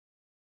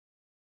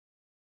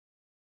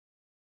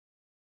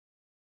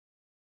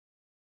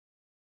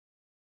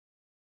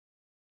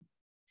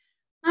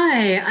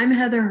Hi, I'm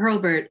Heather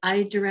Hurlbert.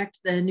 I direct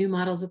the New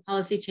Models of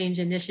Policy Change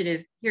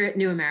initiative here at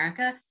New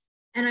America.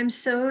 And I'm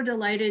so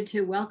delighted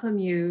to welcome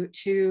you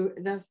to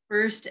the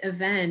first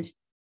event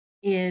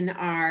in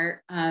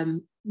our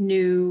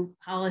new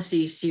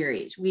policy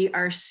series. We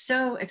are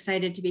so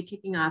excited to be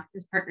kicking off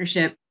this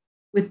partnership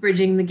with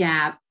Bridging the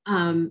Gap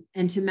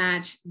and to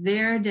match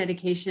their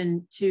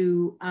dedication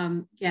to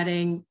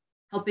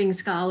helping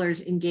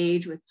scholars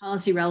engage with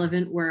policy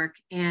relevant work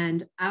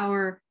and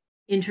our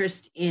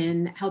interest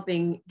in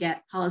helping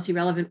get policy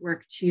relevant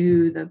work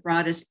to the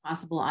broadest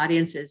possible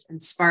audiences and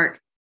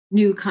spark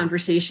new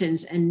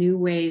conversations and new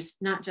ways,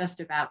 not just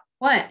about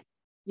what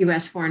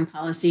US foreign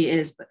policy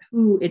is, but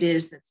who it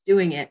is that's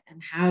doing it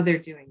and how they're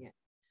doing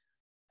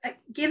it.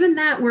 Given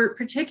that, we're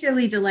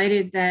particularly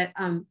delighted that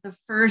the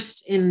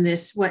first in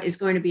this, what is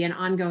going to be an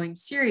ongoing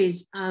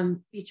series,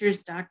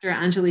 features Dr.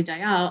 Anjali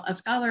Dayal, a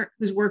scholar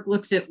whose work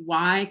looks at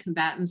why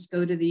combatants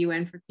go to the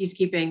UN for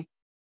peacekeeping,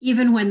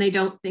 even when they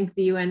don't think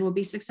the UN will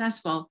be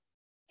successful,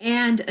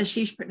 and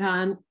Ashish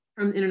Pradhan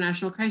from the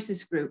International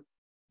Crisis Group.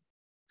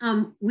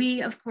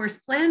 We, of course,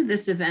 planned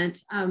this event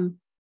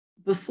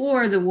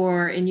before the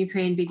war in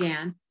Ukraine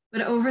began,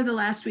 but over the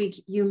last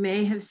week, you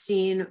may have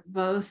seen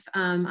both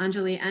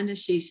Anjali and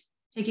Ashish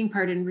taking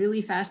part in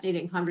really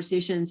fascinating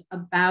conversations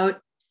about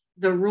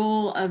the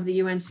role of the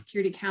UN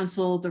Security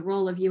Council, the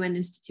role of UN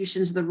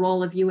institutions, the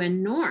role of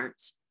UN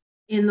norms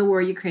in the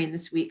war Ukraine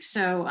this week.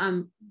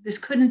 So this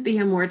couldn't be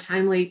a more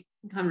timely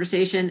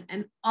conversation,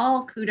 and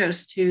all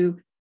kudos to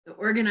the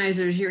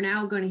organizers. You're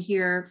now going to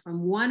hear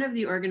from one of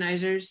the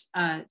organizers,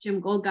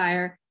 Jim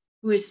Goldgeier,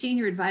 who is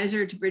Senior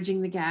Advisor to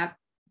Bridging the Gap,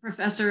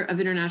 Professor of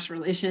International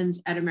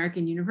Relations at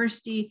American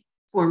University,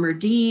 former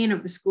Dean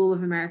of the School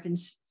of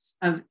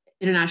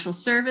International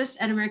Service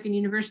at American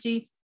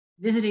University,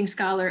 visiting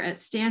scholar at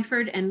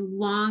Stanford, and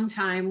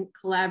longtime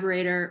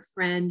collaborator,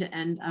 friend,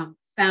 and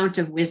fount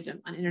of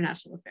wisdom on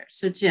international affairs.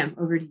 So Jim,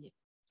 over to you.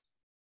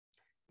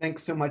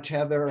 Thanks so much,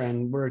 Heather.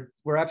 And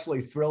we're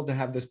absolutely thrilled to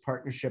have this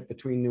partnership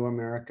between New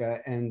America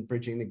and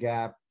Bridging the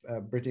Gap.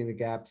 Bridging the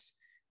Gap's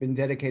been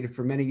dedicated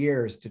for many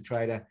years to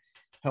try to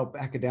help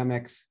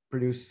academics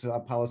produce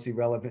policy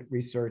relevant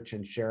research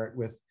and share it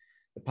with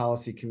the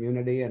policy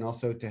community, and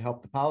also to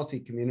help the policy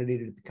community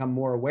to become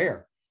more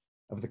aware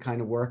of the kind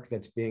of work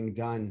that's being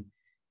done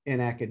in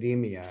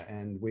academia.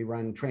 And we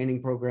run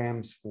training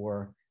programs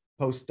for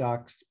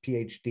postdocs,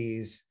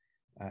 PhDs,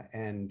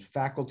 and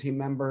faculty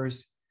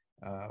members.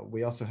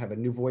 We also have a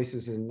New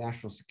Voices in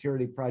National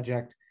Security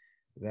project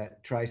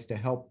that tries to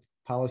help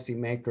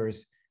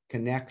policymakers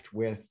connect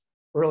with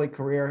early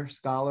career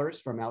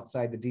scholars from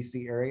outside the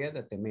DC area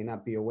that they may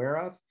not be aware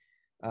of.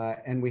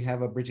 And we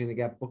have a Bridging the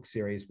Gap book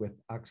series with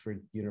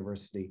Oxford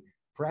University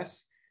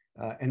Press.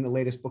 And the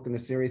latest book in the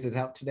series is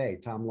out today,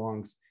 Tom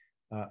Long's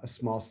A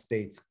Small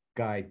State's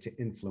Guide to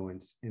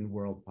Influence in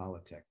World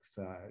Politics.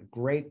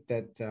 Great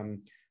that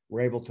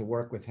we're able to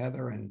work with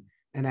Heather and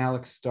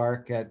Alex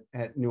Stark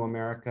at New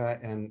America,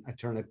 and I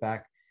turn it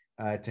back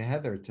to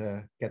Heather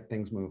to get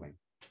things moving.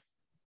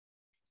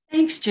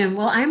 Thanks, Jim.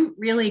 Well, I'm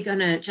really going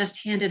to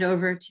just hand it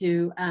over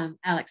to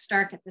Alex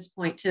Stark at this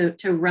point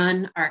to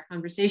run our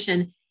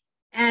conversation.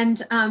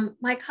 And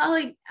my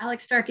colleague,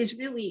 Alex Stark, is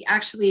really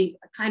actually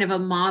kind of a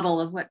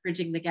model of what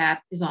Bridging the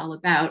Gap is all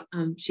about.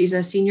 She's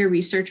a senior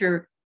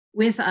researcher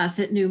with us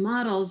at New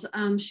Models.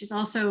 She's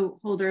also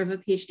holder of a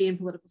PhD in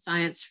political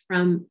science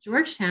from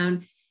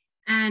Georgetown,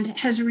 and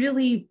has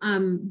really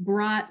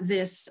brought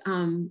this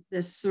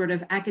sort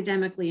of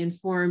academically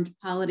informed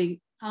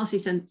policy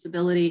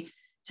sensibility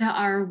to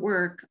our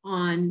work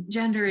on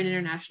gender and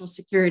international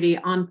security,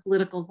 on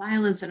political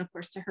violence, and of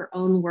course to her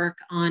own work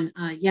on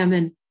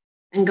Yemen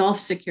and Gulf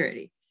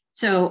security.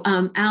 So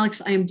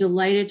Alex, I am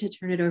delighted to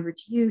turn it over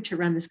to you to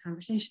run this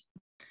conversation.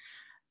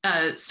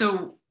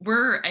 So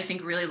we're, I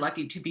think, really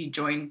lucky to be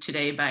joined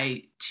today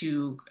by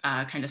two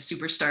kind of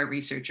superstar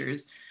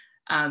researchers.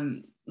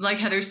 Like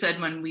Heather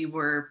said, when we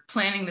were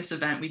planning this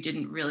event, we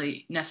didn't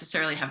really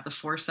necessarily have the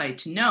foresight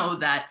to know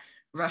that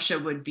Russia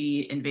would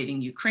be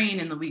invading Ukraine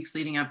in the weeks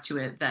leading up to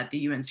it, that the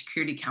UN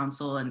Security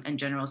Council and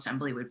General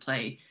Assembly would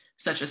play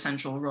such a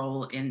central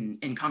role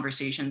in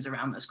conversations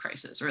around this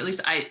crisis, or at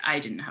least I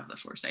didn't have the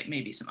foresight,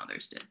 maybe some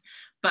others did.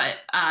 But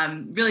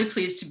really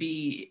pleased to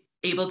be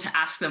able to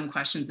ask them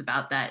questions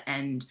about that,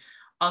 and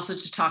also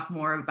to talk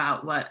more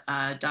about what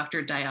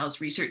Dr.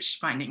 Dayal's research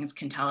findings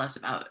can tell us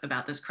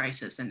about this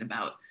crisis and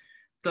about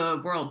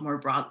the world more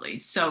broadly.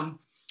 So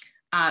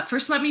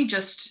first, let me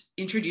just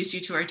introduce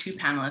you to our two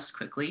panelists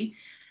quickly.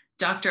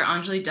 Dr.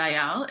 Anjali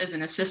Dayal is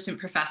an assistant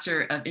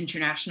professor of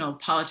international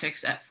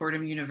politics at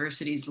Fordham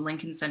University's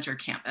Lincoln Center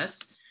campus.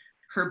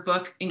 Her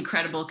book,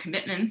 Incredible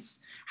Commitments: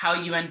 How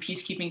UN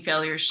Peacekeeping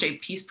Failures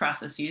Shape Peace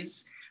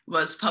Processes,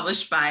 was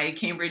published by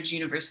Cambridge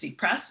University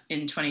Press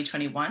in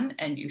 2021,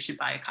 and you should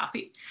buy a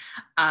copy.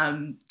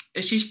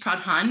 Ashish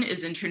Pradhan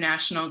is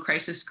International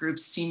Crisis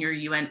Group's senior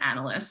UN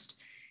analyst.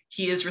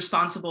 He is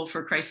responsible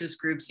for Crisis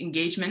Group's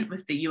engagement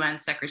with the UN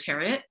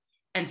Secretariat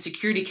and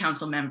Security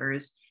Council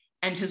members,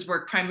 and his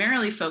work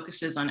primarily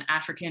focuses on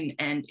African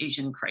and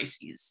Asian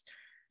crises.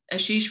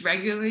 Ashish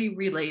regularly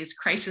relays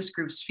crisis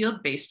groups'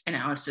 field-based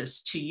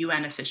analysis to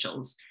UN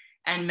officials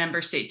and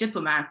member state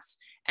diplomats,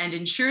 and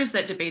ensures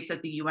that debates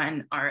at the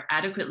UN are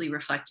adequately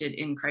reflected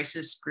in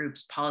crisis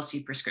groups'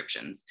 policy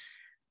prescriptions.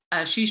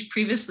 Ashish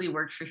previously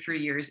worked for 3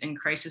 years in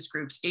Crisis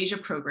Group's Asia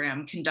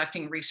program,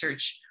 conducting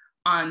research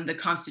on the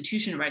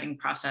constitution writing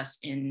process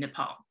in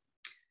Nepal.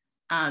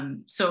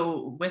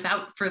 So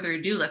without further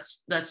ado,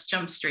 let's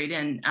jump straight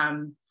in.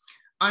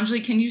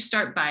 Anjali, can you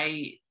start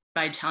by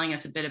telling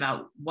us a bit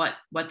about what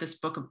this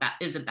book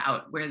is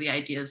about, where the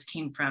ideas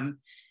came from,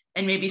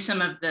 and maybe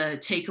some of the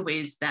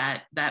takeaways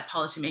that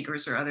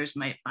policymakers or others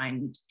might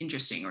find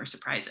interesting or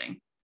surprising?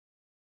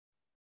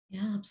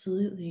 Yeah,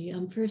 absolutely.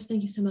 First,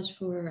 thank you so much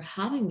for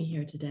having me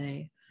here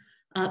today.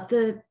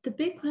 The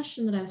big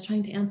question that I was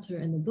trying to answer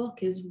in the book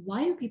is,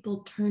 why do people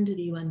turn to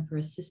the UN for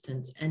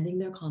assistance, ending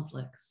their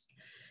conflicts,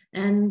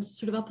 and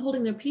sort of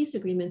upholding their peace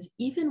agreements,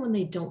 even when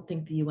they don't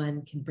think the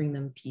UN can bring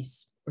them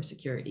peace or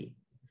security?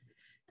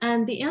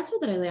 And the answer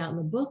that I lay out in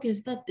the book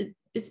is that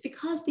it's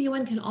because the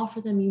UN can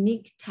offer them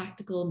unique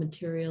tactical,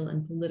 material,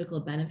 and political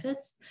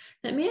benefits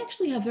that may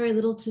actually have very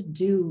little to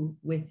do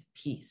with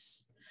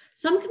peace.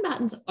 Some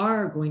combatants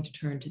are going to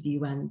turn to the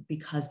UN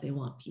because they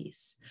want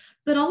peace,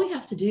 but all we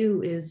have to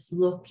do is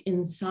look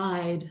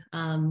inside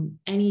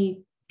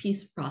any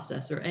peace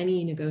process or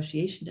any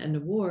negotiation to end a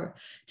war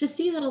to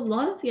see that a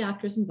lot of the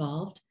actors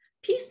involved,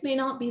 peace may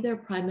not be their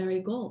primary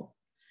goal.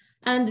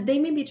 And they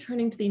may be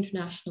turning to the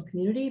international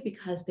community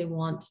because they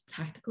want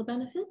tactical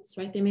benefits,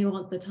 right? They may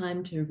want the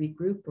time to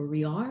regroup or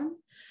rearm.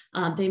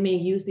 They may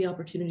use the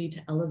opportunity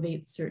to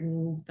elevate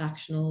certain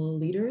factional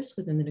leaders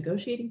within the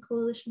negotiating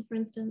coalition, for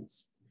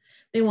instance.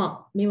 They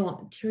may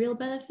want material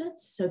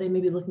benefits, so they may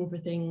be looking for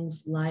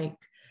things like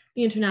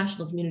the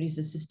international community's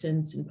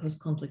assistance in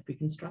post-conflict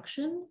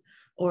reconstruction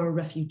or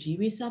refugee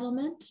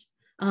resettlement.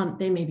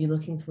 They may be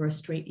looking for a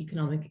straight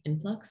economic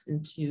influx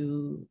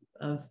into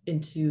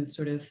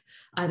sort of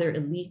either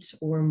elite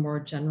or more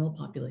general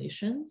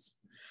populations.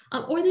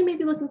 Or they may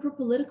be looking for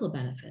political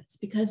benefits,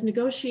 because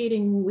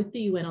negotiating with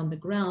the UN on the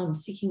ground,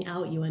 seeking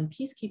out UN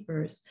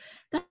peacekeepers,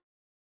 that's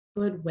a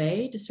good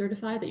way to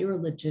certify that you're a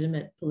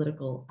legitimate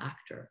political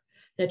actor,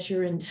 that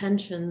your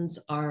intentions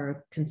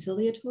are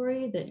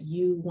conciliatory, that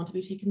you want to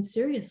be taken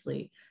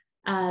seriously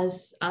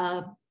as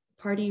a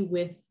party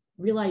with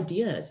real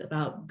ideas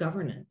about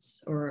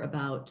governance or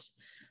about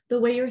the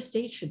way your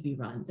state should be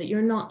run, that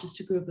you're not just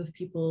a group of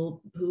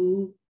people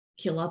who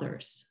kill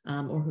others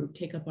or who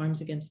take up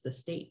arms against the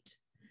state.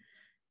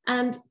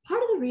 And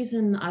part of the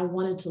reason I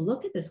wanted to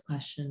look at this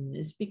question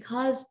is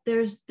because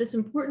there's this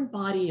important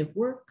body of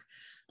work,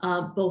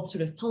 both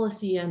sort of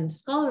policy and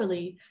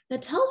scholarly,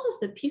 that tells us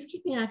that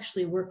peacekeeping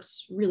actually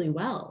works really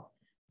well.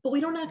 But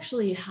we don't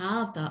actually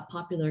have that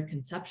popular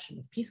conception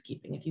of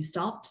peacekeeping. If you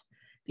stopped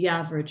the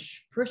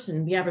average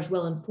person, the average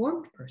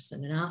well-informed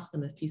person, and asked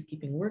them if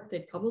peacekeeping worked,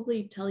 they'd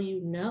probably tell you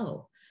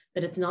no,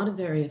 that it's not a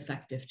very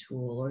effective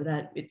tool, or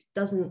that it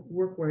doesn't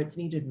work where it's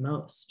needed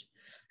most.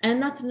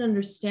 And that's an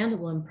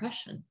understandable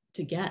impression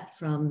to get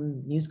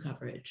from news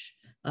coverage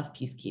of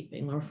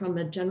peacekeeping, or from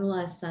a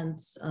generalized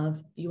sense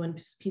of the UN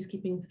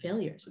peacekeeping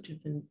failures, which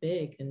have been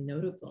big and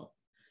notable.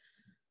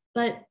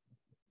 But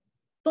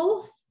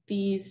both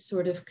these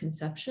sort of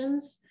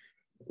conceptions,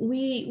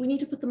 we need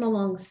to put them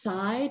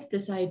alongside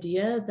this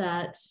idea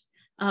that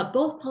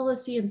both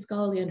policy and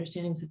scholarly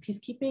understandings of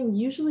peacekeeping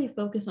usually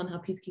focus on how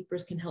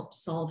peacekeepers can help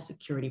solve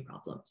security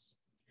problems.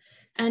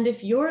 And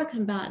if you're a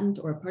combatant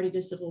or a party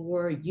to civil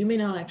war, you may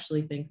not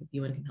actually think that the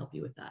UN can help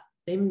you with that.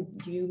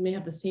 You may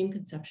have the same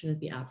conception as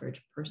the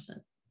average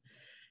person.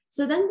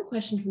 So then the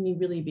question for me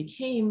really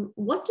became,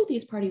 what do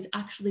these parties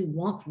actually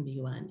want from the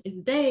UN?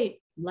 If they,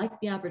 like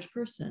the average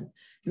person,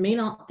 may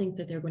not think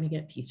that they're going to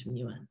get peace from the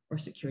UN or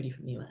security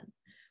from the UN,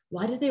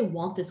 why do they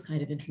want this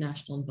kind of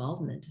international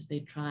involvement as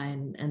they try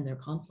and end their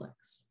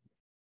conflicts?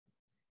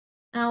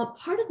 Now,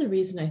 part of the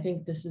reason I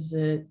think this is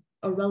a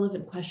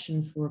relevant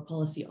question for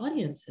policy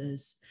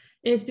audiences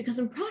is because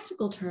in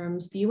practical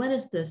terms, the UN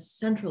is the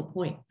central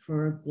point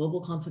for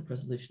global conflict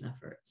resolution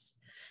efforts.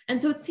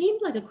 And so it seemed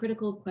like a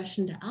critical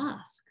question to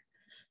ask.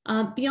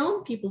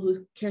 Beyond people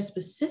who care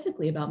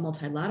specifically about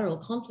multilateral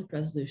conflict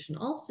resolution,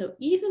 also,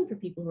 even for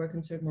people who are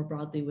concerned more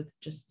broadly with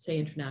just, say,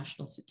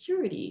 international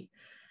security,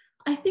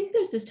 I think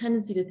there's this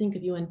tendency to think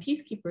of UN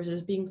peacekeepers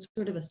as being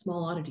sort of a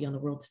small oddity on the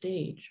world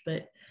stage,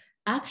 but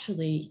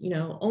actually,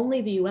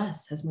 only the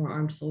US has more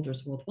armed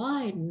soldiers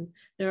worldwide, and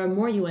there are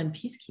more UN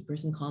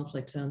peacekeepers in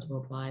conflict zones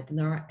worldwide than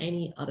there are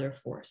any other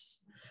force.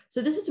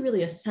 So this is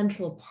really a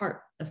central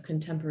part of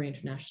contemporary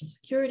international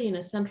security and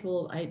a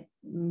central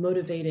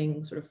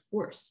motivating sort of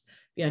force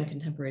beyond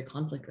contemporary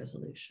conflict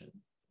resolution.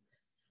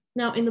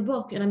 Now, in the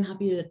book, and I'm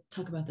happy to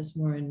talk about this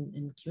more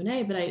in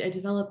Q&A, but I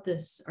developed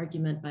this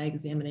argument by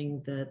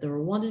examining the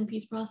Rwandan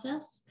peace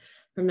process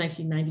from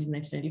 1990 to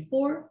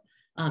 1994,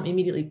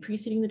 immediately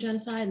preceding the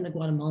genocide, and the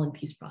Guatemalan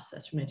peace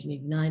process from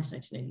 1989 to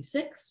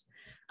 1996.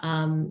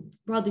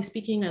 Broadly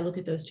speaking, I look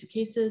at those two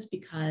cases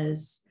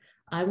because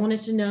I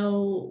wanted to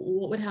know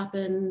what would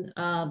happen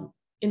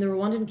in the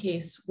Rwandan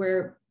case,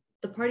 where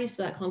the parties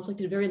to that conflict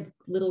had very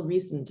little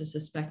reason to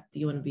suspect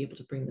the UN would be able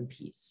to bring them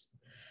peace.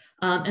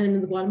 And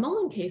in the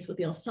Guatemalan case, with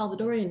the El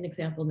Salvadorian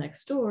example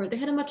next door, they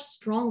had a much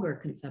stronger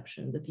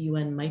conception that the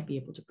UN might be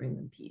able to bring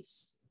them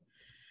peace.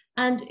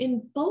 And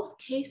in both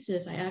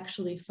cases, I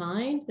actually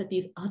find that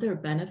these other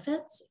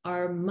benefits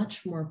are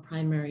much more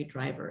primary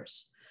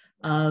drivers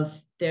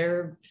of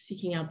their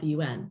seeking out the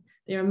UN.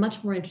 They are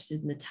much more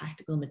interested in the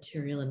tactical,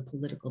 material, and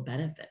political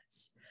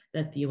benefits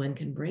that the UN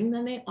can bring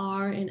than they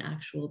are in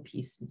actual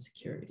peace and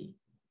security.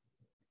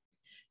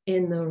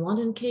 In the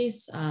Rwandan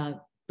case,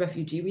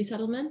 refugee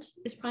resettlement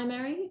is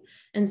primary,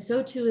 and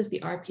so too is the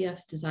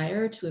RPF's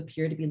desire to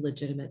appear to be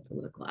legitimate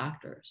political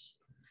actors.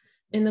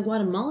 In the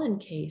Guatemalan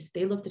case,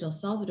 they looked at El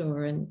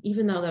Salvador, and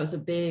even though that was a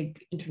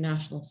big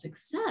international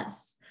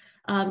success,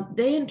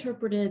 they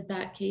interpreted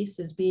that case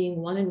as being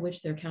one in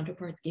which their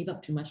counterparts gave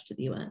up too much to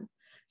the UN.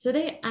 So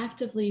they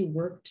actively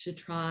worked to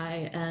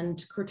try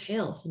and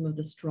curtail some of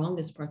the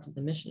strongest parts of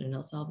the mission in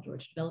El Salvador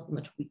to develop a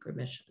much weaker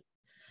mission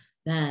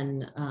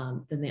than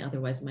they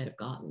otherwise might have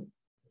gotten.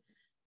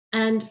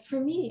 And for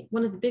me,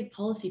 one of the big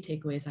policy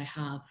takeaways I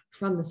have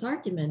from this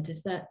argument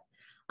is that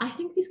I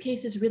think these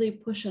cases really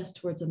push us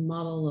towards a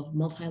model of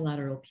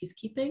multilateral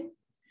peacekeeping,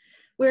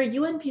 where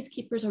UN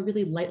peacekeepers are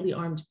really lightly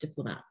armed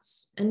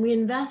diplomats, and we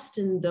invest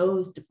in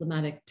those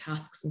diplomatic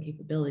tasks and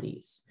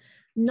capabilities,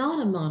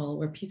 not a model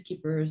where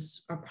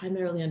peacekeepers are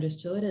primarily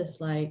understood as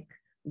like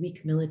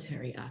weak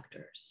military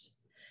actors,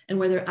 and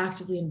where they're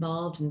actively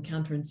involved in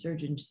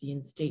counterinsurgency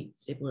and state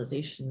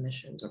stabilization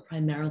missions, or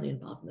primarily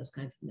involved in those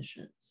kinds of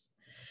missions.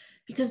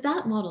 Because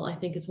that model, I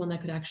think, is one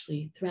that could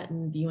actually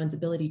threaten the UN's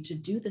ability to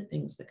do the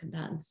things that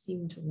combatants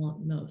seem to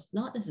want most,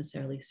 not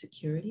necessarily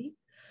security,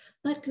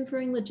 but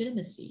conferring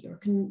legitimacy or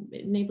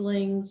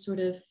enabling sort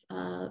of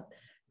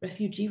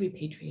refugee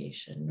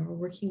repatriation or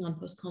working on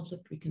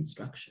post-conflict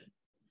reconstruction.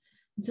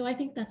 And so I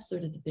think that's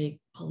sort of the big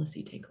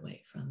policy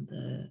takeaway from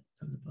the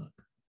book.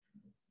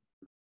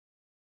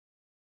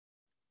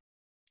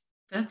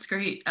 That's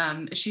great.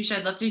 Ashish,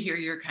 I'd love to hear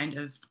your kind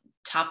of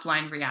top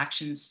line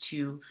reactions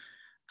to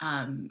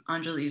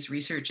Anjali's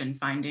research and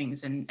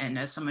findings, and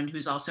as someone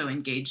who's also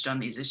engaged on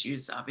these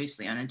issues,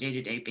 obviously on a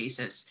day-to-day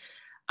basis,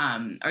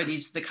 are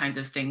these the kinds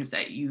of things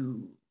that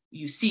you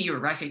see or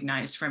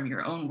recognize from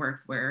your own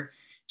work? Where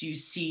do you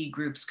see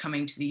groups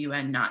coming to the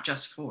UN not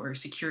just for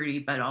security,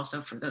 but also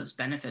for those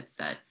benefits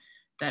that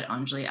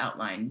Anjali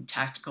outlined,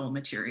 tactical,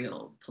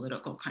 material,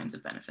 political kinds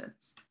of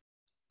benefits?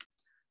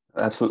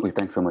 Absolutely.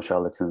 Thanks so much,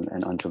 Alex and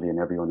Anjali and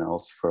everyone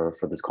else for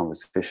this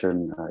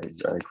conversation.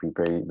 I agree,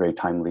 very, very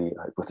timely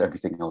with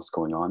everything else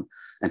going on.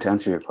 And to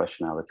answer your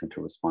question, Alex, and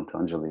to respond to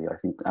Anjali, I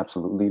think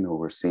absolutely,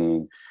 we're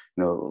seeing,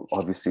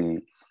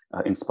 obviously,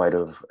 in spite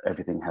of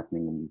everything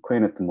happening in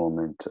Ukraine at the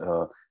moment,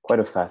 quite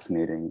a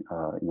fascinating,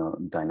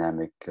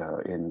 dynamic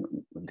in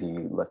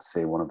the, let's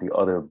say, one of the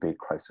other big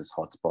crisis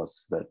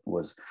hotspots that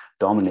was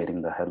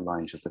dominating the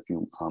headlines just a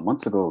few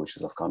months ago, which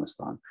is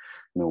Afghanistan,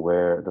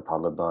 where the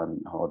Taliban,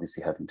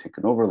 obviously having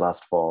taken over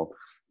last fall,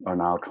 are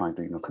now trying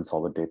to,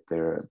 consolidate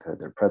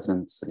their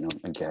presence,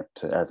 and get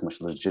as much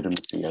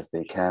legitimacy as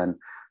they can,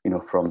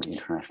 from the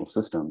international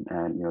system.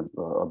 And,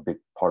 a big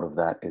part of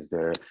that is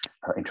their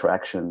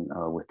interaction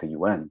with the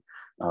UN.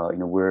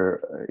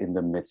 We're in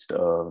the midst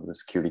of the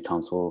Security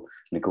Council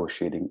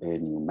negotiating a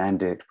new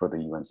mandate for the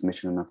UN's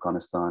mission in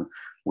Afghanistan,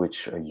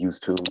 which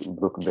used to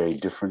look very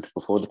different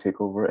before the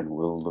takeover and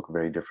will look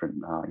very different,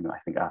 I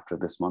think after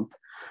this month.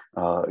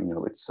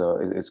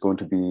 It's going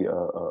to be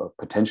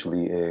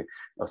potentially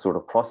a sort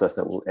of process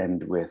that will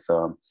end with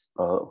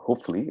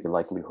hopefully a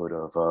likelihood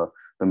of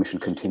the mission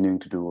continuing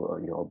to do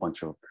a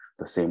bunch of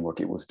the same work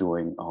it was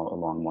doing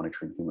along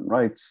monitoring human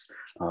rights,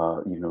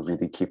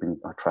 really keeping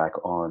a track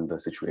on the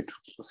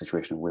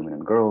situation of women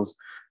and girls,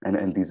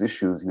 and these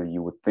issues,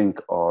 you would think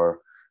are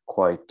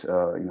quite,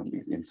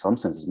 in some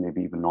senses,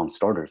 maybe even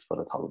non-starters for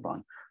the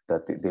Taliban,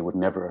 that they would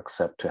never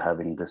accept to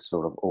having this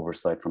sort of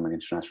oversight from an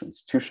international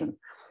institution.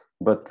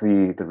 But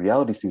the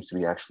reality seems to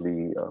be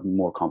actually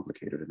more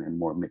complicated and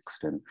more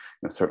mixed. And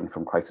certainly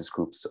from crisis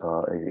groups,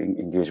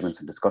 engagements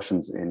and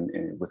discussions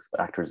with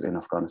actors in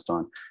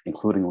Afghanistan,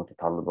 including with the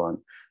Taliban,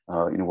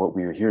 what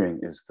we are hearing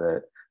is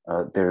that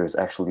there is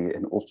actually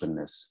an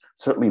openness.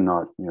 Certainly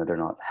not, they're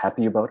not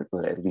happy about it,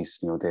 but at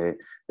least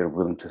they're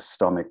willing to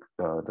stomach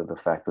the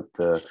fact that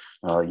the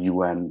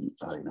UN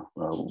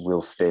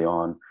will stay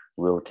on,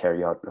 will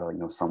carry out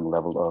some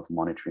level of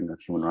monitoring of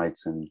human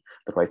rights and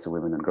the rights of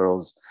women and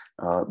girls,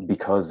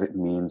 because it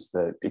means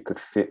that it could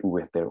fit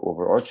with their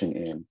overarching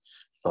aim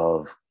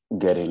of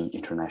getting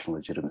international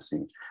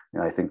legitimacy.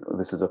 And I think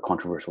this is a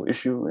controversial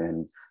issue,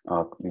 and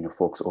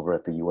folks over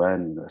at the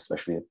UN,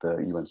 especially at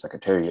the UN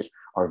Secretariat,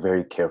 are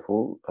very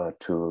careful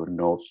to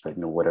note that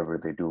whatever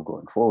they do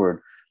going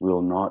forward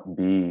will not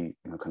be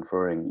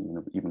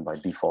conferring even by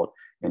default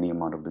any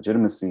amount of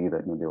legitimacy,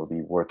 that they'll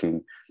be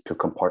working to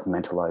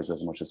compartmentalize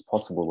as much as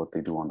possible what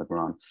they do on the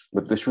ground.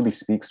 But this really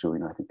speaks to,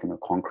 I think in a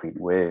concrete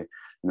way,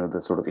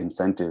 the sort of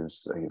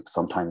incentives,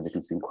 sometimes they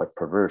can seem quite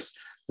perverse,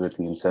 that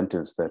the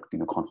incentives that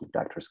conflict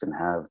actors can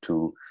have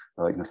to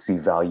see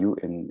value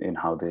in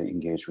how they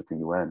engage with the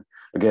UN.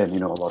 Again,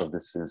 a lot of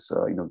this is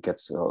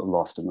gets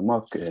lost in the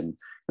muck, and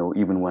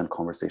even when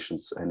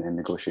conversations and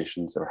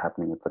negotiations are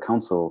happening with the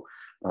council,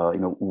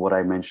 what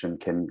I mentioned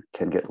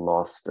can get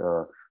lost.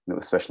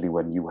 Especially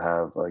when you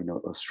have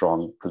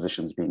strong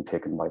positions being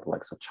taken by the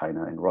likes of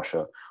China and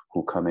Russia,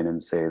 who come in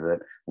and say that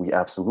we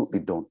absolutely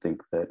don't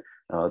think that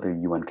the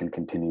UN can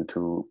continue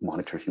to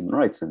monitor human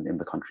rights in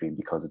the country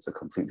because it's a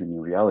completely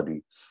new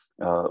reality.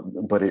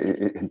 But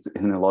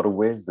in a lot of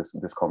ways,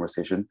 this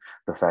conversation,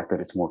 the fact that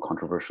it's more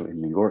controversial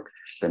in New York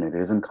than it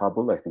is in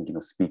Kabul, I think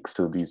speaks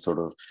to these sort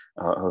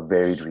of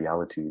varied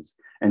realities.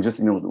 And just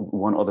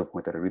one other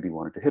point that I really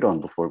wanted to hit on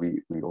before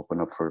we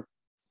open up for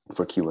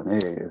Q&A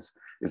is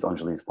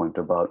Anjali's point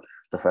about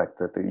the fact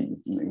that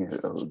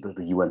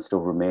the UN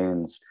still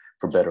remains,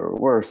 for better or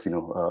worse, a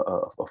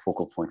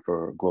focal point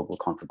for global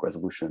conflict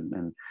resolution.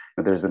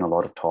 And there's been a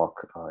lot of talk,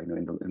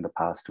 in the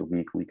past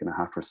week and a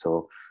half or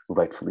so,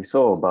 rightfully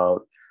so,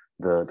 about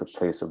the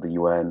place of the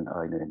UN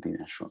in the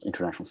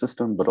international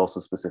system, but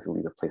also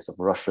specifically the place of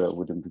Russia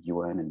within the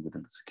UN and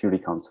within the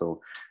Security Council,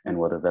 and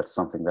whether that's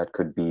something that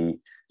could be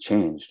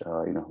changed.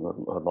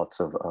 Lots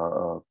of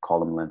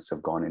column lengths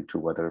have gone into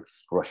whether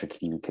Russia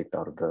can be kicked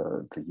out of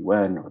the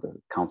UN or the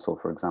Council,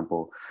 for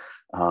example.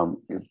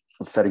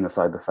 Setting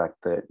aside the fact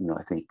that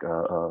I think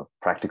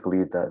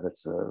practically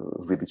that's a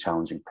really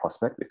challenging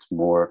prospect. It's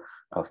more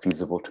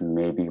feasible to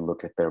maybe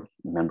look at their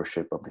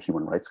membership of the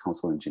Human Rights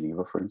Council in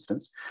Geneva, for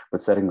instance.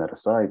 But setting that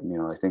aside,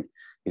 I think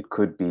it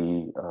could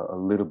be a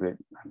little bit,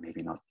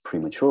 maybe not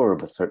premature,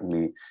 but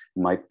certainly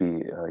might be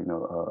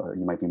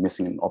you might be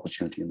missing an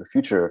opportunity in the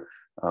future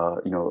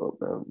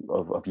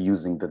of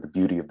using the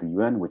beauty of the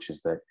UN, which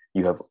is that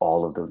you have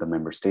all of the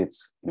member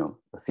states,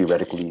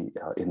 theoretically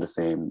in the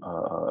same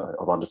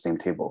around the same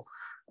table.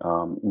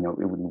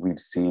 We've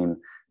seen,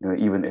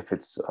 even if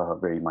it's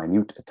very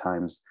minute at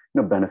times,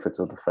 benefits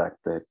of the fact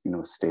that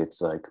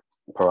states like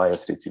pariah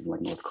states, even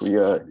like North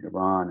Korea and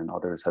Iran and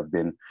others, have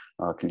been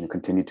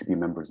continue to be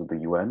members of the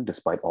UN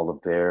despite all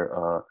of their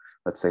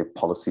let's say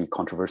policy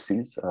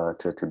controversies,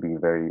 to be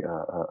very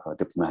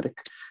diplomatic.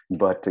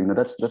 But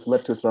that's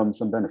led to some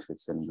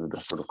benefits, and the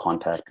sort of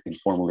contact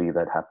informally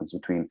that happens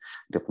between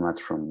diplomats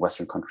from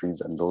Western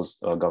countries and those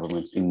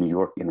governments in New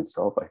York in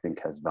itself, I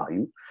think, has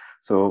value.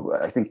 So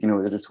I think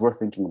it's worth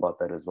thinking about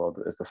that as well,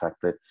 is the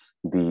fact that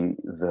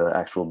the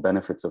actual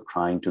benefits of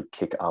trying to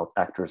kick out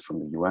actors from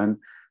the UN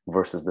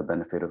versus the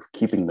benefit of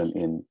keeping them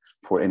in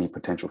for any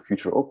potential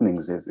future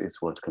openings is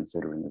worth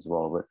considering as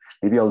well. But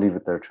maybe I'll leave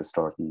it there to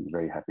start, and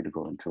very happy to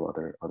go into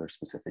other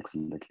specifics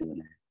in the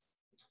Q&A.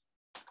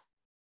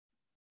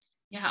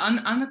 Yeah,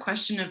 on the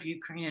question of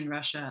Ukraine and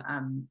Russia,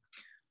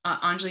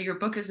 Anjali, your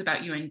book is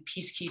about UN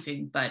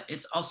peacekeeping, but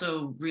it's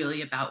also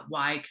really about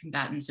why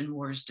combatants in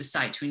wars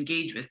decide to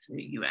engage with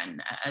the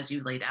UN, as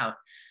you laid out.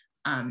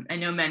 I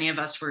know many of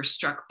us were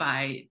struck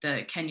by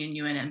the Kenyan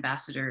UN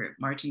ambassador,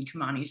 Martin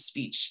Kimani's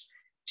speech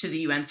to the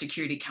UN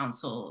Security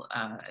Council.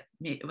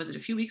 Was it a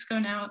few weeks ago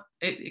now?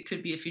 It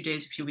could be a few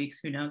days, a few weeks,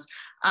 who knows,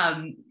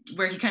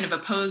 where he kind of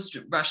opposed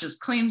Russia's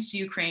claims to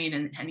Ukraine,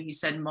 and he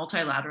said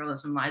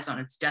multilateralism lies on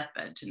its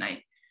deathbed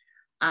tonight.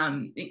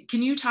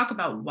 Can you talk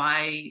about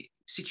why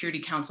Security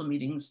Council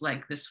meetings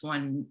like this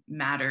one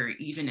matter,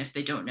 even if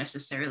they don't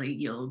necessarily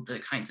yield the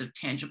kinds of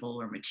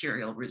tangible or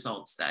material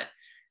results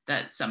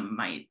that some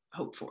might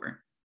hope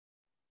for?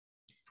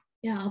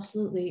 Yeah,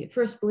 absolutely.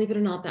 First, believe it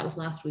or not, that was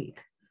last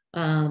week.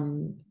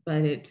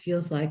 But it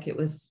feels like it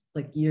was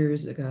like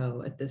years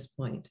ago at this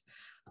point.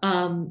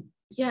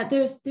 Yeah,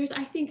 there's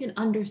I think an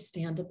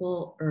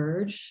understandable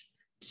urge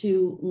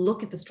to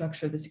look at the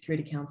structure of the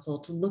Security Council,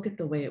 to look at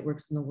the way it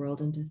works in the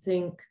world, and to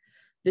think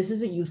this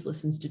is a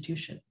useless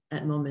institution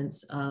at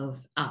moments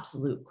of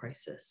absolute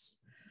crisis.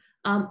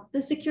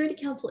 The Security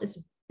Council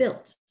is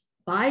built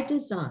by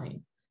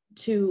design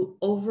to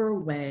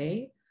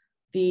overweigh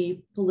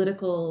the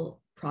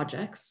political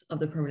projects of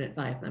the permanent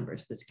 5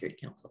 members of the Security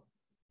Council.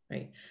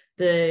 Right.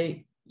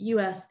 The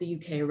US, the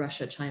UK,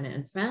 Russia, China,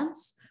 and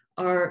France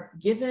are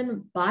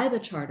given by the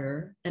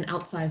Charter an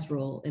outsized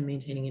role in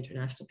maintaining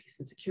international peace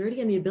and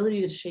security and the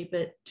ability to shape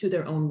it to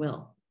their own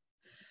will.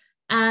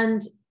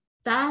 And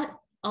that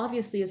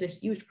obviously is a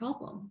huge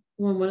problem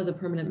when one of the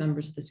permanent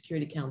members of the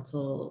Security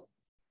Council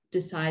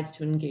decides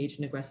to engage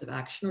in aggressive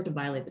action or to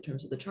violate the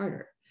terms of the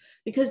Charter,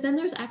 because then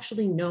there's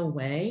actually no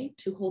way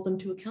to hold them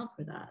to account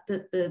for that.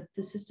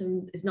 The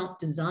system is not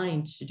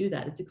designed to do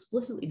that. It's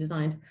explicitly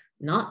designed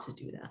not to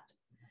do that.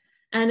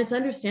 And it's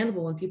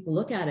understandable when people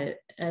look at it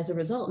as a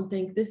result and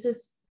think, this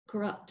is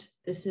corrupt,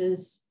 this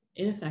is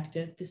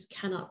ineffective, this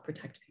cannot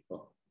protect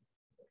people.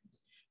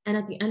 And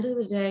at the end of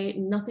the day,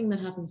 nothing that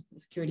happens to the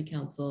Security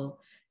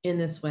Council in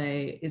this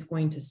way is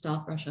going to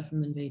stop Russia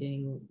from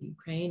invading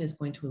Ukraine, is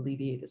going to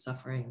alleviate the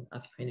suffering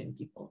of Ukrainian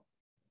people,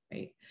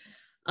 right?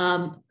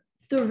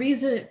 The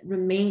reason it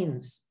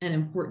remains an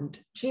important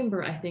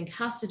chamber, I think,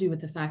 has to do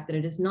with the fact that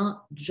it is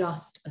not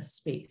just a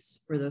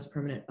space for those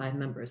permanent 5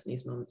 members in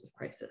these moments of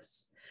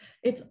crisis.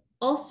 It's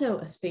also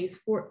a space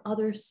for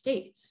other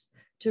states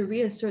to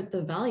reassert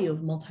the value of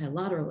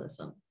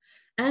multilateralism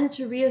and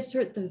to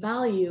reassert the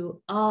value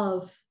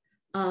of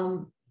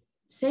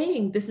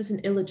saying this is an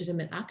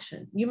illegitimate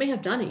action. You may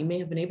have done it, you may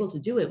have been able to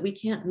do it. We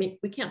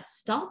can't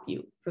stop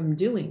you from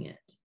doing it.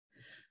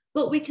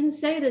 But we can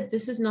say that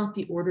this is not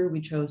the order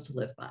we chose to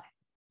live by,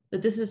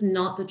 that this is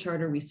not the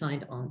charter we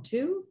signed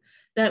onto,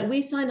 that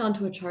we signed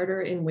onto a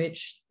charter in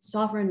which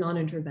sovereign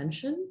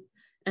non-intervention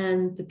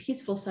and the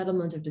peaceful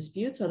settlement of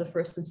disputes are the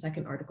first and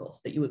second articles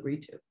that you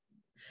agreed to.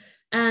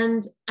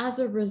 And as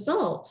a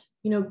result,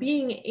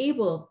 being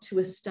able to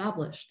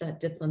establish that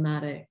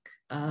diplomatic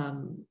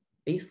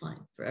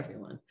baseline for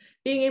everyone,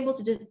 being able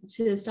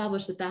to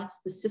establish that that's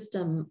the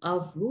system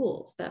of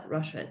rules that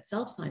Russia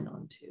itself signed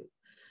on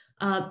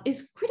to,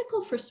 is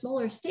critical for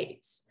smaller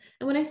states.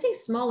 And when I say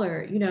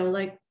smaller,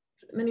 like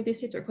many of these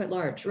states are quite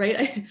large,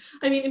 right?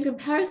 I mean, in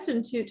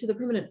comparison to the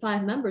permanent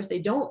 5 members, they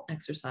don't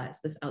exercise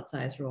this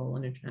outsized role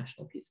in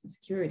international peace and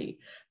security.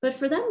 But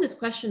for them, this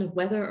question of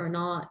whether or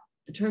not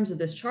the terms of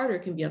this charter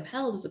can be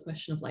upheld is a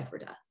question of life or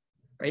death,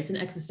 right? It's an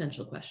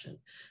existential question.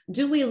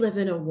 Do we live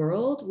in a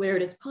world where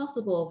it is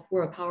possible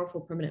for a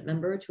powerful permanent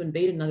member to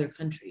invade another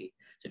country,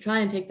 to try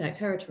and take that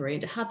territory,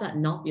 and to have that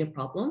not be a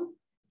problem?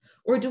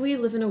 Or do we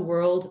live in a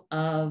world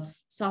of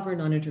sovereign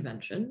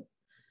non-intervention,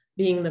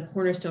 being the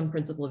cornerstone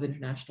principle of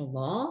international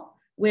law,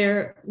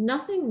 where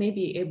nothing may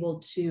be able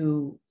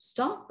to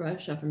stop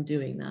Russia from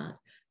doing that,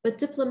 but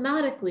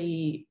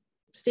diplomatically,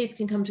 states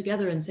can come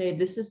together and say,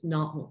 this is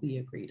not what we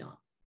agreed on.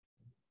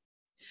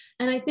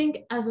 And I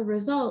think as a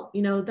result,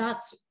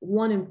 that's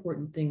one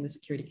important thing the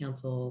Security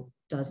Council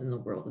does in the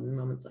world in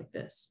moments like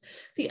this.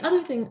 The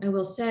other thing I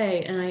will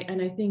say,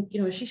 and I think,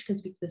 Ashish can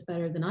speak to this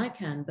better than I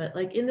can, but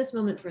like in this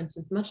moment, for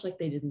instance, much like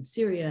they did in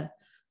Syria,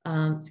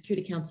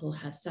 Security Council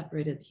has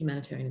separated the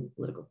humanitarian and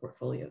political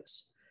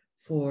portfolios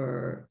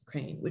for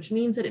Ukraine, which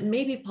means that it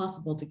may be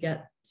possible to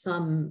get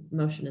some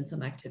motion and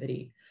some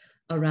activity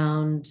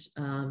around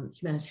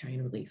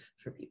humanitarian relief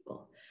for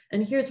people.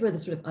 And here's where the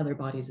sort of other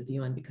bodies of the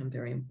UN become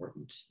very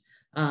important.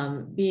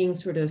 Being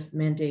sort of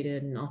mandated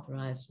and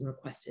authorized and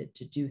requested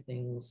to do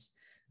things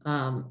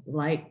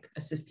like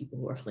assist people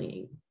who are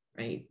fleeing,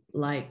 right?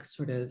 Like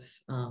sort of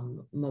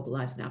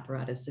mobilize an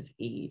apparatus of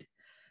aid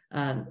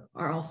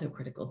are also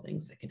critical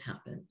things that can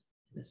happen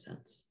in a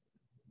sense.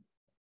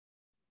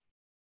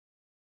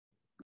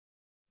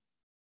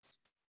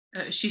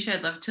 Ashish,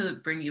 I'd love to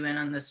bring you in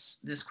on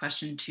this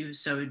question too.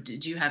 So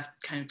did you have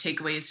kind of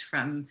takeaways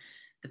from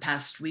the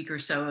past week or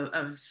so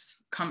of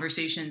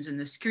conversations in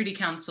the Security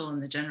Council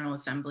and the General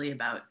Assembly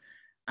about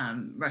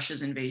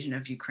Russia's invasion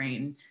of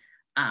Ukraine?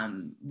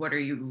 What are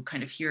you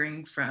kind of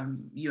hearing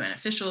from UN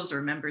officials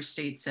or member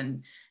states,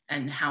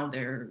 and how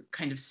they're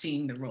kind of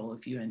seeing the role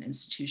of UN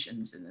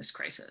institutions in this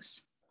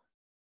crisis?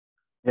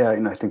 Yeah,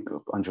 I think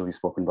Anjali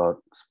spoken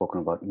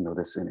about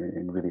this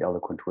in really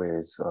eloquent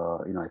ways.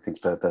 I think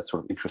that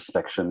sort of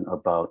introspection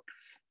about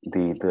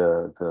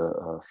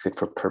the fit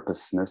for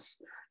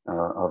purposeness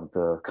of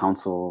the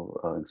council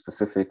in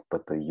specific,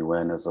 but the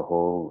UN as a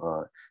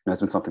whole, has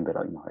been something that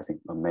I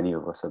think many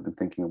of us have been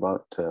thinking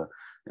about.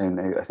 And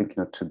I think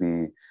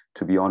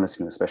to be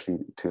honest, especially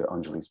to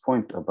Anjali's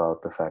point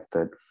about the fact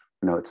that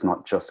it's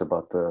not just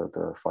about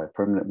the 5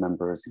 permanent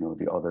members,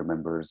 the other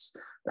members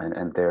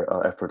and their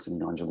efforts.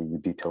 And Anjali, you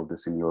detailed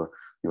this in your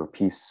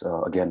piece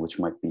again, which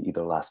might be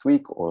either last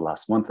week or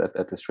last month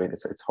at this rate.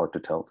 It's hard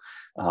to tell.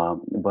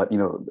 But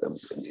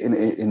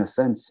in a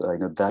sense,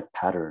 that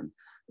pattern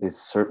is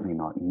certainly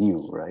not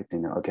new, right?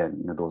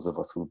 Again, those of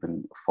us who've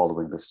been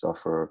following this stuff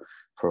for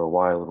a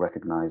while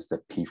recognize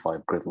that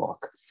P5 gridlock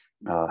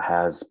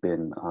has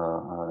been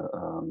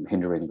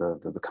hindering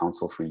the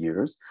council for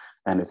years.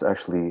 And it's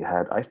actually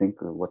had, I think,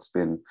 what's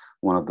been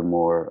one of the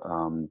more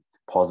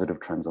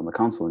positive trends on the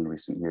council in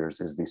recent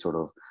years is the sort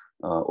of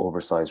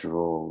oversized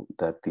role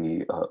that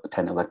the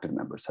 10 elected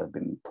members have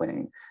been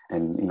playing.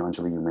 And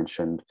Anjali, you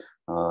mentioned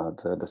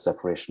the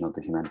separation of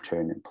the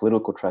humanitarian and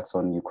political tracks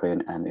on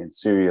Ukraine and in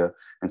Syria,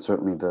 and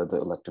certainly the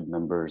elected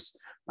members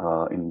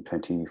in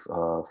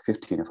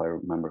 2015, if I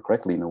remember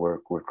correctly,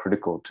 were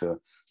critical to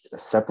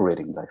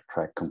separating that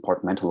track,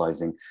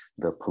 compartmentalizing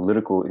the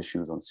political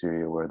issues on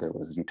Syria, where there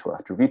was veto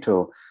after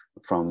veto,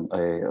 from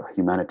a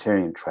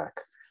humanitarian track,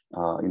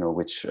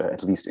 which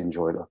at least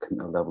enjoyed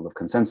a level of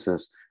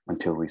consensus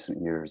until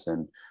recent years.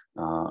 And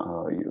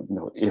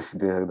if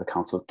the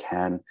council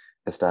can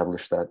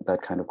establish that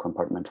kind of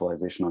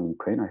compartmentalization on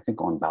Ukraine, I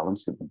think on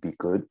balance it would be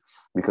good,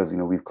 because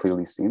we've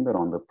clearly seen that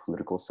on the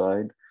political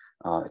side,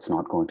 it's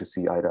not going to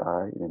see eye to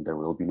eye, and there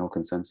will be no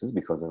consensus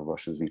because of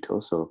Russia's veto.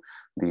 So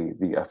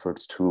the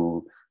efforts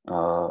to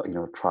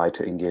try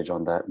to engage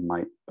on that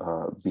might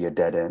be a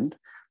dead end,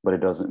 but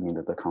it doesn't mean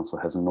that the council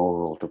has no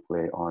role to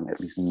play on at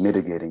least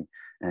mitigating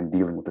and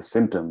dealing with the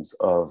symptoms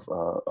of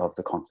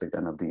the conflict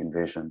and of the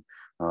invasion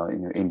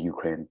in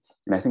Ukraine.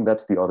 And I think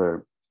that's the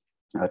other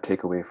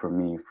takeaway for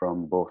me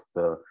from both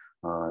the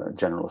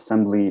General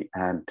Assembly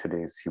and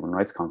today's Human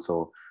Rights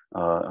Council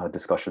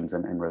discussions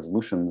and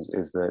resolutions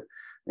is that,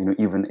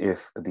 even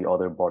if the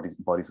other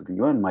bodies of the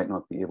UN might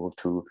not be able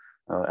to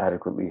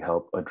adequately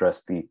help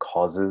address the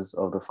causes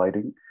of the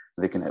fighting,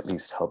 they can at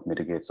least help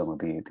mitigate some of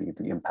the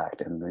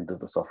impact and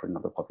the suffering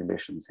of the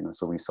populations.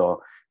 So we saw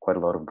quite a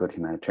lot of good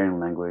humanitarian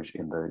language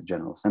in the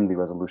General Assembly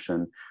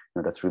resolution.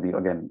 That's really,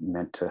 again,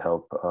 meant to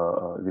help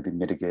really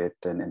mitigate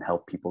and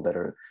help people that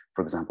are,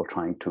 for example,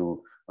 trying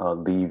to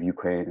leave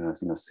Ukraine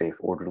in a safe,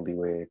 orderly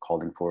way,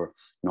 calling for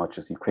not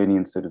just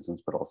Ukrainian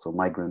citizens, but also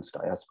migrants,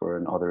 diaspora,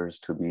 and others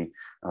to be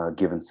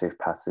given safe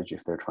passage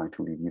if they're trying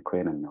to leave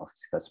Ukraine. And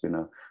obviously that's been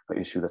an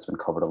issue that's been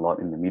covered a lot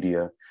in the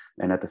media.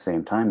 And at the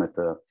same time, at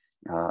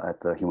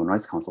the Human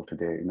Rights Council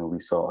today, we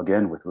saw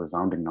again with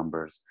resounding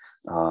numbers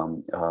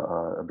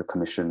the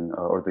commission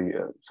or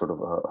the sort of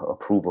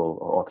approval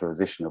or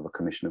authorization of a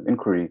commission of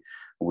inquiry,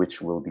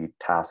 which will be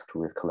tasked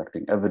with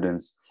collecting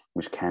evidence,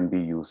 which can be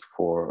used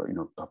for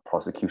a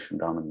prosecution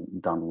down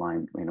the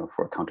line,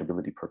 for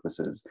accountability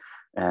purposes.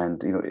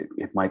 And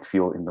it might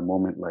feel in the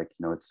moment like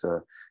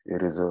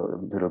it is a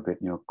little bit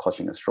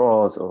clutching at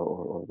straws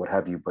or what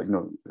have you, but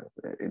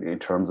in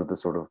terms of the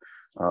sort of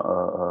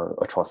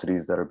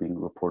atrocities that are being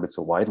reported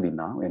so widely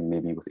now, and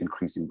maybe with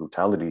increasing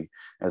brutality,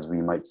 as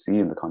we might see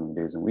in the coming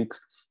days and weeks,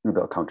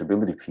 the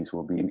accountability piece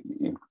will be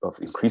of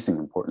increasing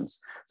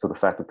importance. So the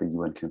fact that the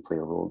UN can play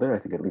a role there, I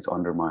think at least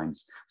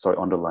underlines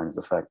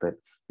the fact that,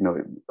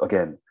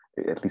 again,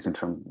 at least in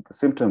terms of the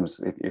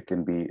symptoms, it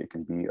can be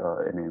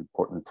an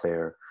important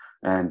player.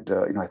 And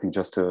I think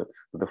just the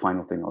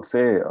final thing I'll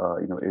say,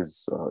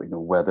 is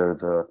whether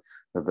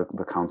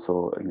the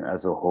council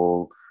as a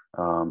whole,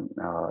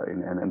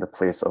 and the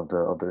place of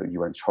the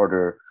UN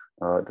Charter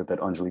that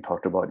Anjali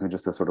talked about,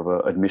 just a sort of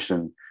an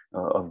admission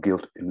of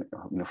guilt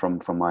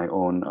from my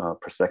own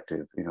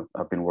perspective.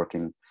 I've been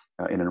working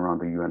in and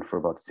around the UN for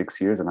about 6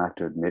 years, and I have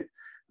to admit,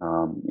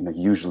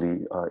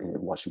 usually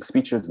watching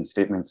speeches and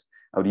statements,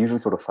 I would usually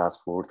sort of fast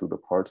forward through the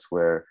parts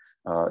where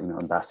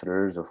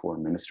ambassadors or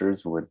foreign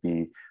ministers would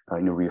be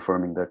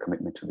reaffirming their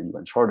commitment to the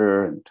UN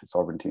Charter and to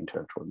sovereignty and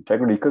territorial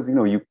integrity, because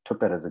you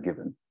took that as a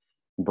given.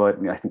 But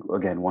I think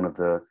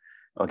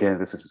again,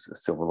 this is a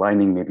silver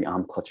lining. Maybe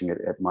I'm clutching it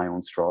at my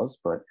own straws,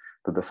 but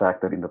the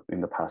fact that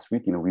in the past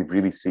week, we've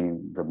really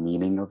seen the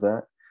meaning of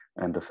that,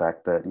 and the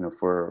fact that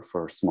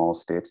for small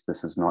states,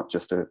 this is not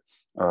just a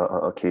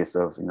case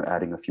of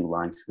adding a few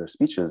lines to their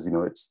speeches.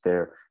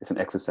 It's an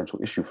existential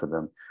issue for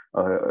them.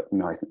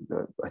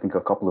 I think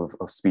a couple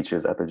of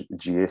speeches at the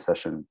GA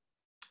session,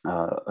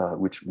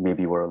 which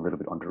maybe were a little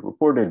bit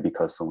underreported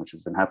because so much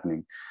has been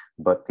happening.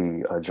 But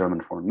the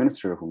German foreign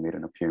minister, who made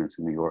an appearance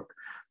in New York,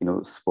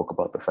 spoke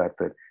about the fact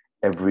that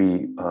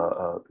every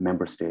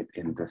member state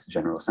in this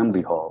General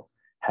Assembly hall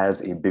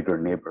has a bigger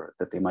neighbor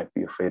that they might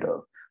be afraid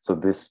of. So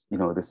this,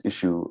 this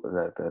issue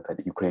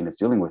that Ukraine is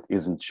dealing with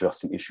isn't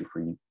just an issue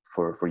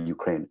for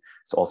Ukraine.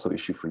 It's also an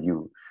issue for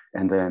you.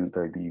 And then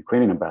the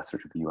Ukrainian ambassador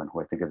to the UN,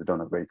 who I think has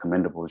done a very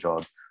commendable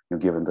job,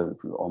 given the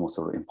almost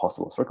sort of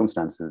impossible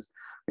circumstances,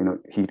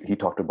 he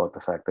talked about the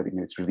fact that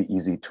it's really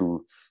easy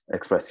to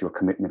express your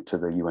commitment to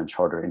the UN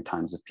Charter in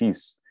times of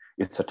peace.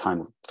 It's a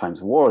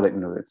times of war that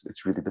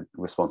it's really the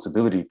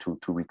responsibility to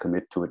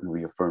recommit to it and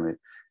reaffirm it.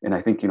 And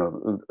I think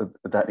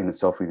that in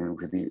itself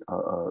really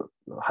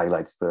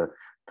highlights the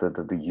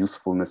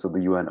usefulness of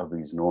the UN, of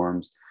these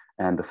norms,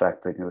 and the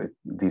fact that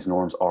these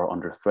norms are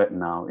under threat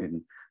now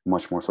in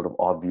much more sort of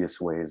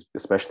obvious ways,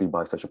 especially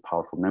by such a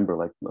powerful member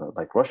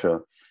like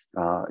Russia.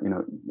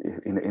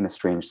 In a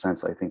strange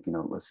sense, I think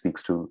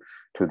speaks to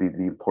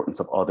the importance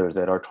of others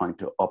that are trying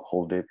to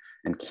uphold it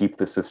and keep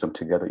the system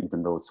together,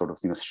 even though it's sort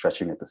of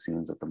stretching at the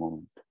seams at the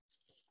moment.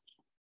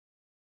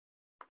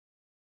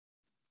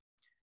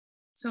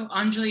 So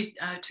Anjali,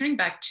 turning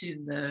back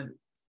to the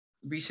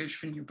research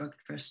from your book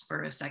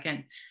for a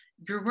second,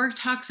 your work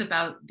talks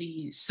about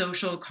the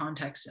social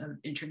context of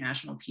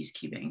international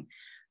peacekeeping.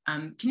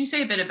 Can you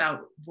say a bit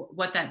about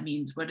what that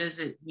means? What does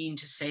it mean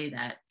to say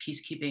that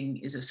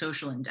peacekeeping is a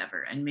social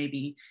endeavor? And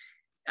maybe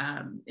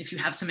if you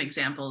have some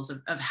examples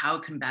of how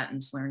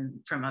combatants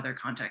learn from other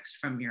contexts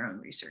from your own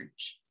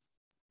research.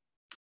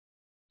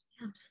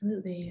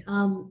 Absolutely.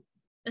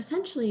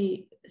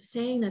 Essentially,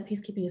 saying that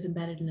peacekeeping is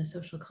embedded in a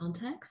social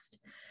context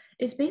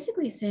is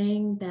basically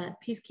saying that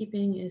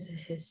peacekeeping is a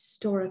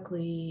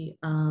historically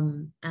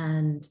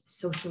and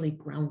socially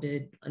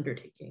grounded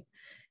undertaking.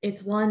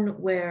 It's one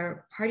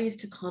where parties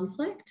to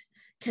conflict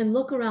can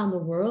look around the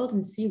world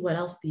and see what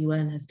else the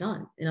UN has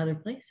done in other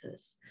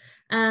places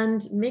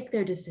and make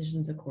their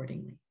decisions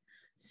accordingly.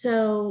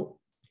 So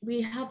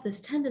we have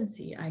this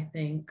tendency, I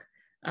think,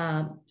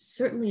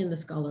 certainly in the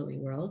scholarly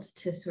world,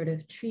 to sort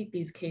of treat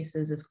these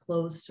cases as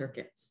closed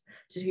circuits,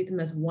 to treat them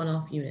as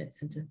one-off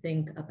units, and to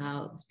think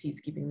about this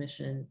peacekeeping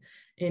mission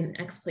in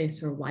X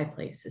place or Y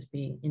place as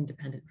being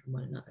independent from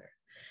one another.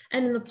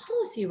 And in the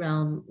policy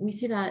realm, we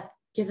see that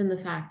given the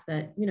fact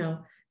that,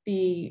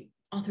 the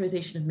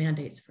authorization of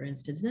mandates, for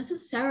instance,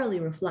 necessarily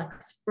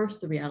reflects first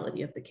the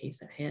reality of the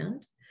case at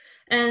hand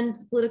and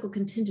the political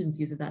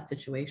contingencies of that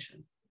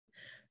situation.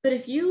 But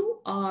if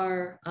you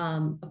are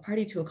a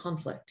party to a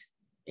conflict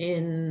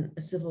in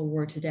a civil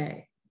war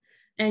today,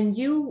 and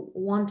you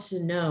want to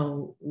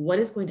know what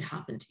is going to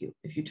happen to you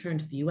if you turn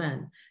to the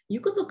UN, you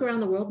could look around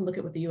the world and look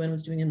at what the UN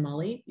was doing in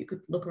Mali. You could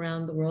look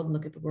around the world and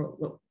look at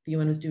what the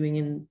UN was doing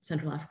in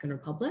Central African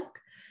Republic.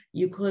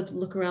 You could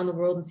look around the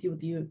world and see what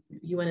the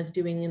UN is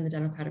doing in the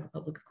Democratic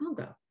Republic of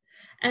Congo.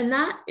 And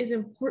that is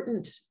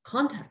important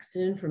context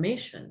and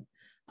information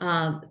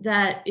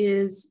that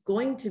is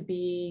going to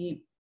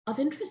be of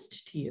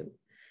interest to you.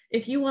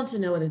 If you want to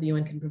know whether the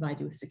UN can provide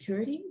you with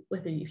security,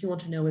 if you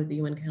want to know whether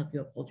the UN can help you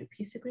uphold your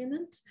peace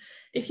agreement,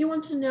 if you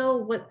want to know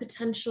what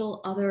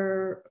potential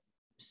other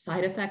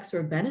side effects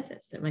or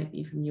benefits there might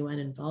be from UN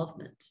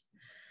involvement.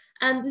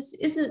 And this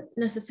isn't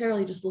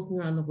necessarily just looking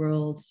around the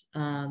world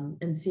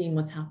and seeing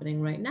what's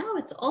happening right now.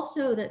 It's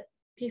also that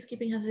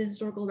peacekeeping has a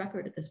historical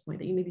record at this point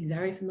that you may be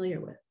very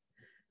familiar with,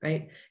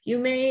 right? You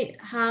may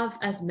have,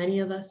 as many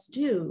of us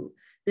do,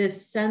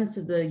 this sense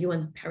of the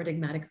UN's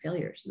paradigmatic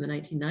failures in the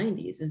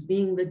 1990s as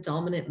being the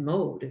dominant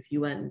mode of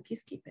UN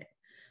peacekeeping,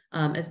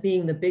 as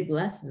being the big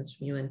lessons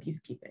from UN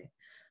peacekeeping.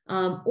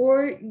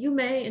 Or you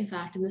may, in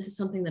fact, and this is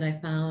something that I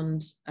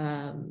found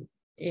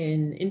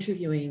in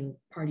interviewing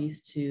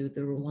parties to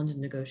the Rwandan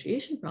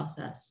negotiation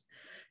process,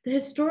 the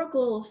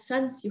historical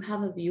sense you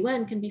have of the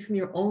UN can be from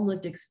your own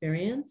lived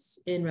experience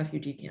in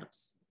refugee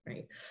camps.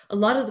 Right. A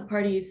lot of the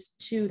parties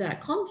to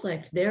that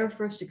conflict, their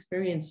first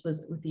experience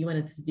was with the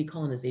UN as the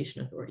Decolonization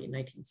Authority in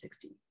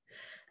 1960.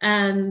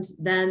 And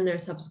then their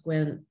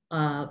subsequent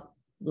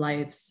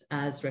lives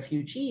as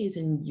refugees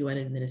in UN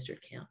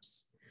administered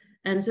camps.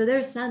 And so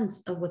their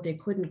sense of what they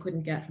could and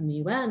couldn't get from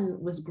the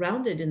UN was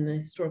grounded in the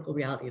historical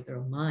reality of their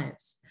own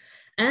lives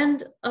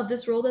and of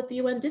this role that the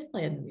UN did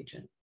play in the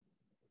region.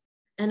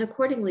 And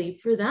accordingly,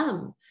 for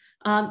them,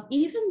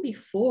 even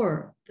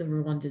before the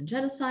Rwandan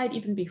genocide,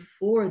 even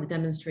before the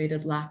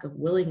demonstrated lack of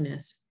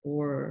willingness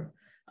for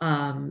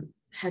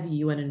heavy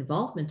UN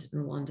involvement in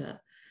Rwanda,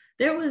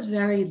 there was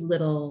very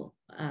little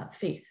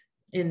faith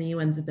in the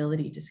UN's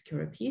ability to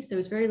secure a peace. There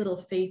was very little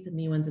faith in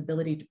the UN's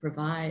ability to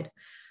provide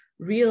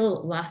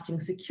real lasting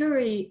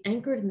security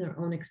anchored in their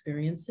own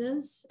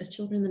experiences as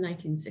children in the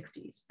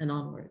 1960s and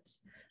onwards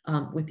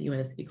with the UN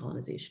as the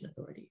Decolonization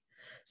Authority.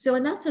 So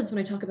in that sense, when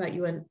I talk about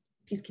UN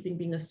peacekeeping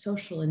being a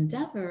social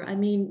endeavor, I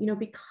mean,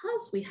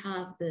 because we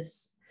have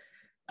this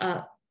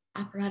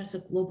apparatus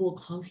of global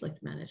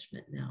conflict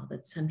management now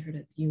that's centered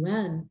at the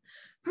UN,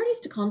 parties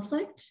to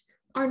conflict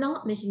are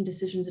not making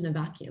decisions in a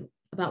vacuum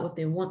about what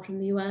they want from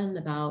the UN,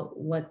 about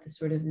what the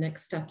sort of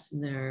next steps in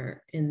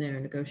their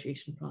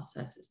negotiation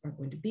processes are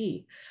going to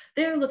be.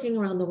 They're looking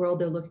around the world,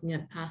 they're looking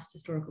at past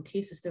historical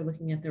cases, they're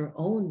looking at their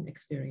own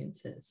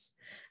experiences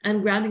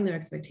and grounding their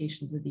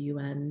expectations of the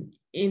UN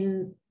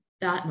in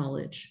that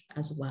knowledge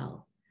as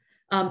well.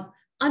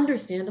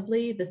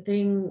 Understandably, the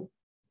thing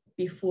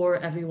before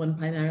everyone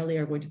primarily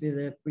are going to be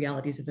the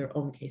realities of their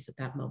own case at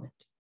that moment,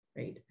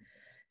 right?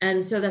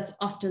 And so that's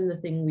often the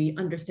thing we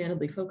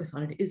understandably focus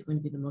on. It is going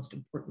to be the most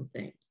important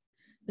thing.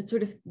 But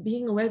sort of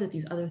being aware that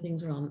these other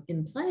things are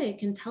in play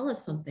can tell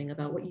us something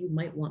about what you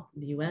might want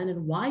from the UN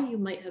and why you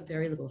might have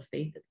very little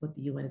faith that what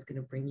the UN is going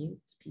to bring you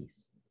is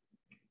peace.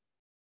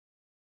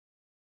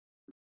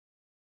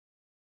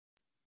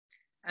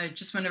 I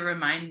just want to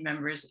remind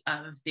members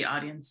of the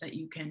audience that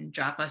you can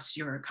drop us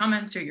your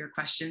comments or your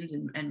questions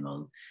and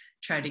we'll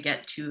try to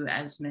get to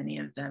as many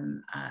of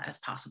them as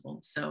possible.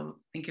 So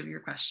think of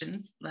your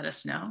questions, let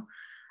us know.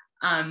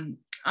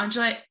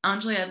 Anjali,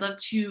 I'd love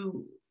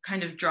to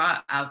kind of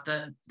draw out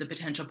the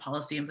potential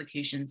policy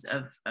implications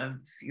of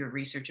your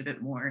research a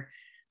bit more.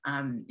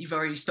 You've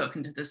already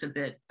spoken to this a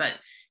bit, but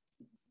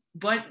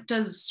what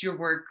does your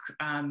work,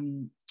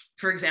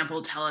 for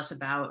example, tell us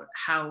about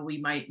how we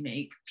might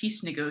make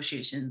peace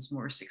negotiations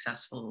more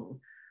successful,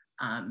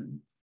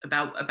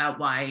 about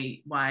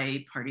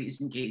why parties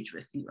engage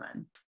with the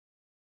UN?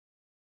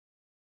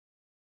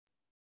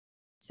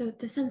 So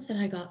the sense that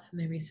I got from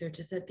my research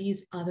is that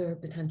these other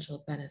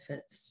potential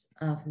benefits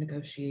of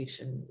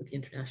negotiation with the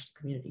international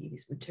community,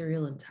 these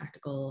material and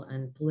tactical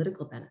and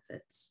political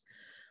benefits,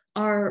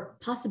 are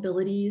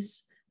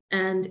possibilities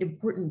and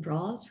important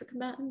draws for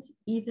combatants,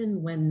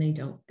 even when they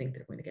don't think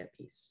they're going to get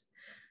peace.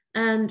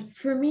 And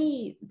for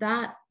me,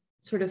 that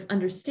sort of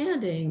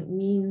understanding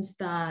means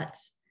that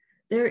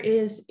there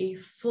is a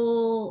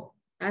full,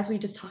 as we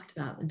just talked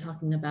about in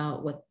talking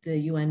about what the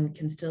UN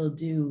can still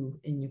do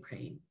in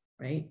Ukraine,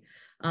 right?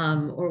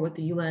 Or what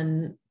the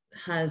UN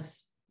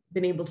has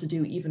been able to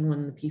do even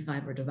when the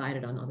P5 are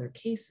divided on other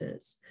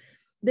cases.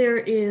 There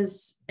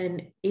is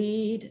an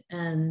aid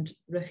and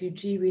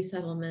refugee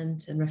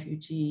resettlement and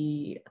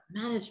refugee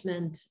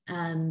management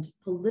and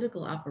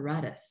political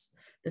apparatus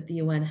that the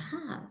UN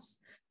has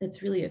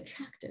that's really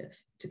attractive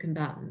to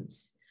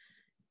combatants,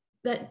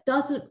 that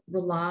doesn't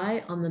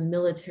rely on the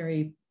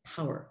military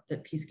power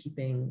that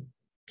peacekeeping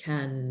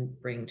can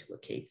bring to a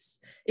case.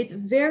 It's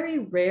very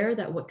rare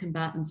that what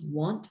combatants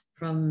want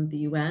from the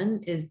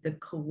UN is the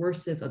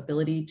coercive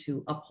ability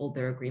to uphold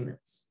their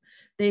agreements.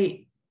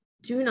 They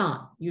do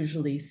not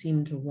usually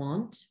seem to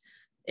want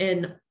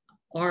an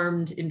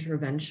armed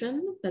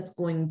intervention that's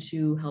going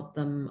to help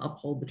them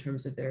uphold the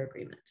terms of their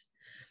agreement.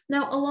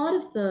 Now, a lot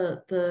of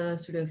the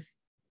sort of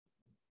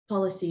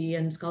policy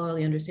and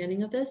scholarly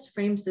understanding of this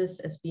frames this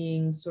as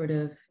being sort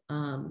of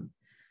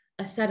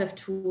a set of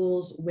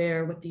tools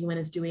where what the UN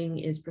is doing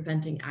is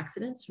preventing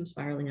accidents from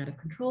spiraling out of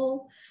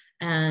control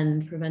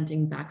and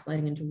preventing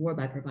backsliding into war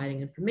by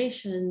providing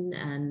information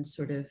and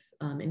sort of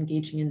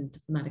engaging in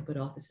diplomatic good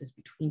offices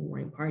between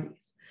warring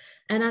parties.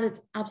 And at its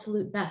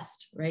absolute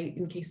best, right,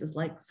 in cases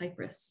like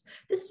Cyprus,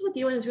 this is what the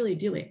UN is really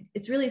doing.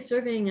 It's really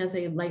serving as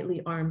a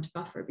lightly armed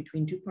buffer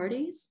between two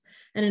parties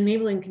and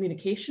enabling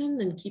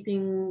communication and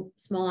keeping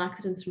small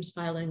accidents from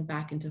spiraling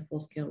back into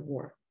full-scale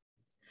war.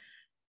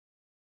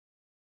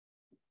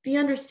 The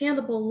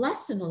understandable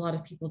lesson a lot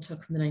of people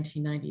took from the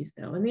 1990s,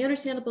 though, and the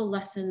understandable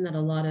lesson that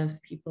a lot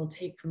of people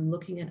take from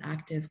looking at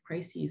active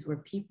crises where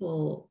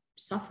people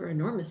suffer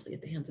enormously at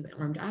the hands of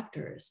armed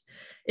actors,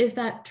 is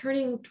that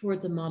turning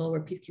towards a model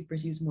where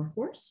peacekeepers use more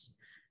force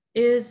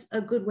is a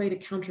good way to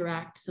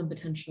counteract some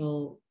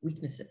potential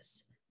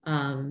weaknesses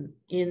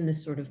in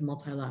this sort of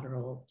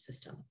multilateral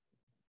system.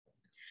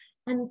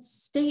 And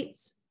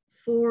states,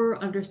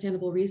 for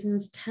understandable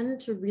reasons, tend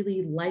to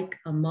really like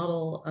a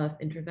model of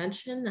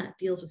intervention that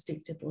deals with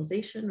state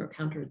stabilization or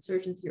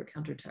counterinsurgency or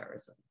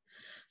counterterrorism.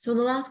 So in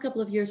the last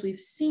couple of years, we've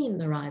seen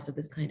the rise of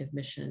this kind of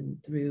mission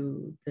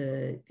through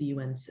the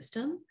UN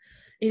system.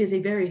 It is a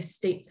very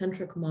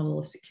state-centric model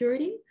of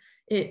security.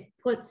 It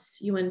puts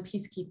UN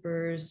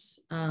peacekeepers,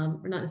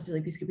 or not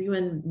necessarily peacekeepers,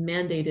 UN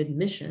mandated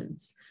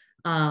missions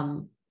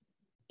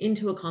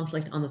into a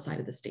conflict on the side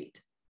of the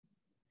state.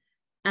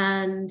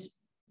 And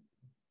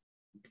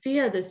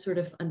via this sort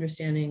of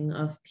understanding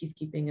of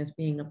peacekeeping as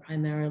being a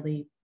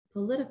primarily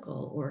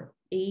political or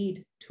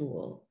aid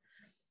tool,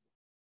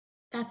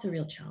 that's a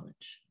real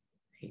challenge,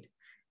 right?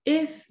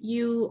 If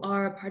you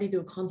are a party to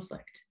a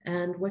conflict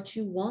and what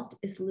you want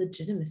is the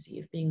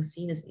legitimacy of being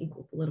seen as an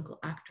equal political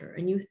actor,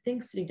 and you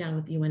think sitting down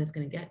with the UN is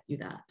going to get you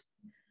that,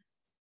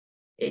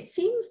 it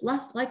seems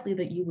less likely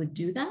that you would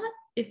do that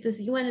if this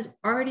UN has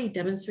already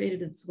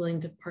demonstrated it's willing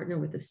to partner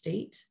with the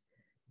state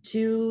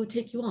to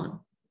take you on,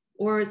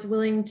 or is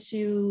willing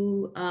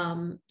to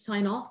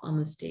sign off on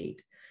the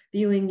state,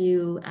 viewing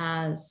you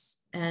as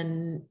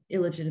an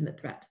illegitimate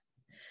threat.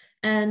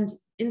 And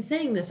in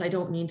saying this, I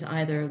don't mean to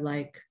either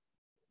like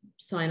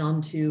sign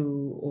on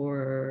to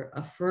or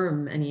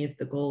affirm any of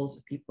the goals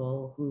of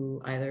people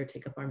who either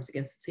take up arms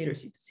against the state or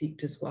seek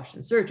to squash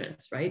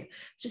insurgents, right?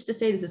 It's just to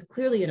say this is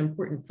clearly an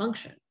important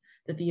function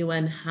that the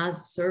UN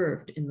has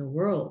served in the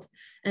world,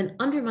 and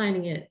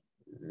undermining it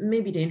may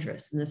be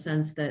dangerous in the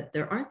sense that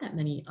there aren't that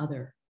many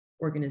other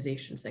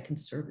organizations that can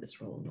serve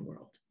this role in the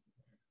world.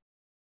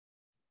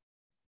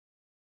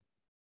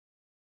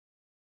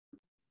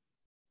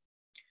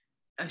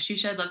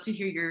 Ashish, I'd love to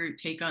hear your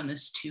take on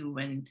this too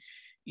when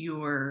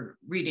you're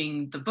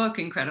reading the book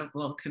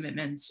Incredible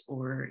Commitments,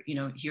 or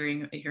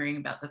hearing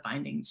about the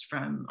findings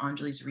from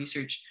Anjali's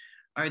research.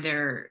 Are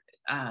there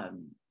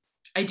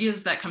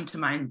ideas that come to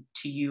mind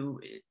to you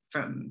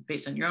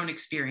based on your own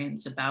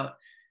experience about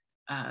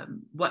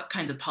what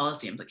kinds of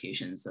policy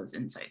implications those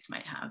insights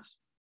might have?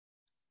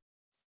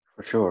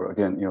 For sure.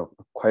 Again,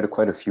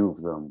 quite a few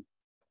of them.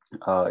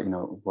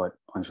 What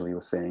Anjali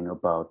was saying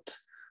about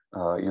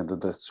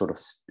the sort of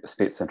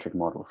state-centric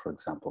model, for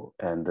example,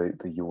 and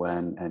the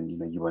UN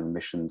and UN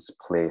missions'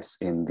 place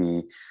in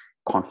the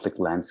conflict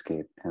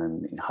landscape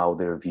and how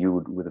they're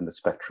viewed within the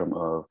spectrum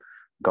of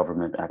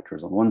government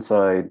actors on one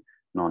side,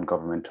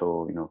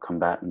 non-governmental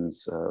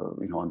combatants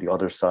on the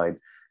other side.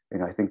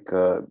 I think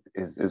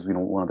is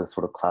one of the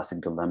sort of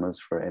classic dilemmas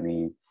for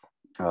any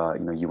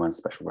UN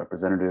special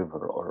representative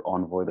or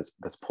envoy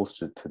that's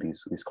posted to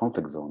these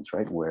conflict zones,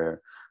 right?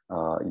 Where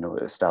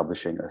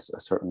establishing a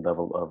certain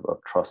level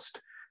of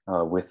trust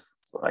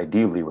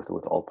ideally with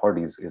all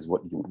parties is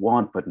what you would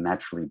want, but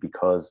naturally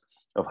because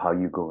of how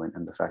you go in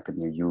and the fact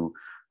that you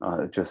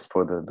just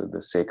for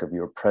the sake of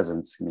your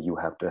presence, you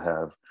have to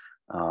have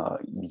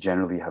you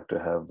generally have to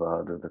have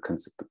the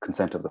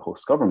consent of the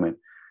host government.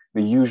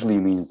 It usually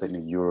means that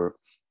you're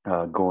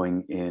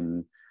going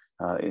in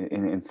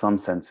some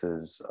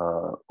senses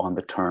on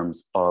the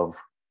terms of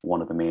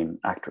one of the main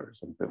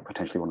actors and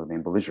potentially one of the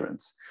main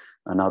belligerents.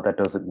 And now that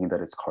doesn't mean that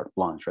it's carte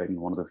blanche, right? And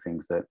one of the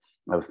things that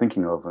I was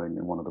thinking of,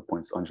 and one of the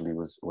points Anjali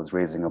was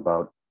raising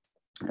about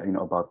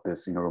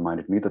this,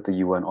 reminded me that the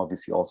UN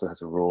obviously also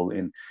has a role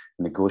in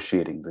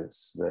negotiating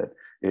this, that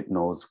it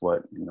knows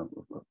what,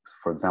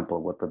 for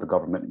example, what the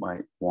government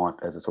might want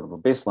as a sort of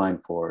a baseline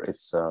for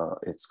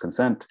its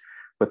consent,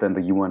 but then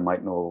the UN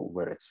might know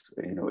where its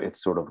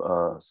sort of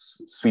a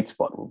sweet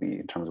spot will be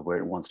in terms of where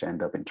it wants to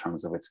end up in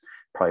terms of its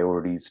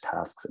priorities,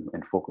 tasks,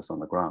 and focus on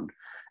the ground.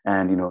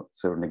 And,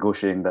 sort of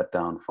negotiating that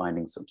down,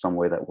 finding some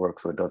way that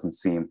works so it doesn't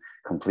seem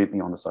completely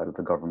on the side of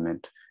the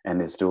government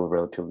and is still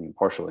relatively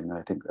impartial. And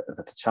I think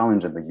that's a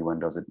challenge, and the UN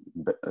does it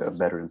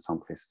better in some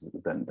places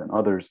than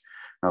others.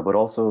 But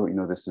also,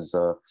 this is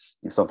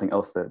something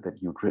else that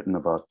you've written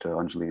about,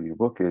 Anjali, in your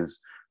book is,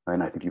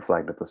 and I think you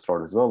flagged at the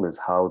start as well, is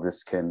how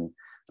this can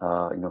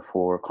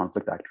for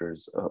conflict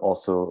actors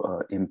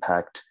also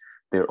impact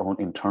their own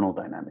internal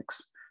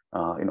dynamics.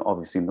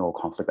 Obviously, no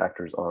conflict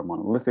actors are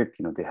monolithic.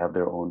 They have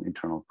their own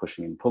internal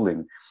pushing and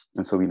pulling,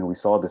 and so we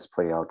saw this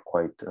play out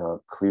quite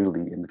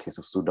clearly in the case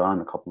of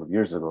Sudan a couple of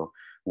years ago,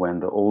 when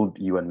the old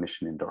UN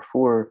mission in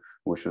Darfur,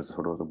 which was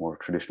sort of the more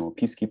traditional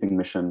peacekeeping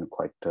mission,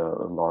 quite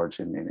large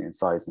in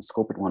size and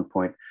scope at one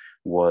point,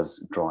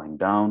 was drawing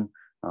down.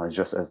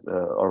 Just as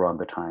around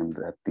the time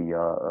that the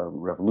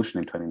revolution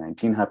in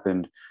 2019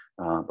 happened,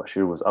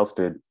 Bashir was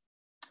ousted,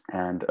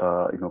 and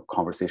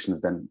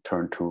conversations then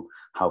turned to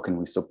how can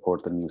we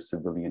support the new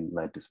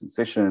civilian-led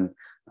dispensation,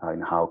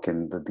 and how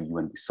can the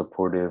UN be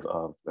supportive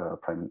of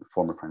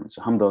former Prime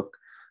Minister Hamdok.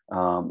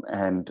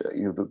 And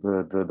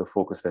the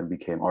focus then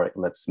became, all right,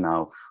 let's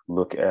now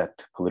look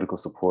at political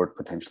support,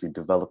 potentially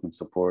development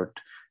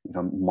support,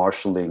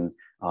 marshaling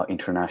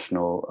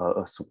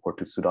international support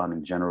to Sudan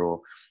in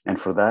general. And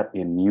for that,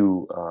 a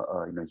new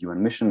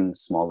UN mission,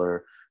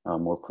 smaller,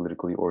 more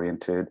politically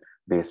oriented,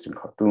 based in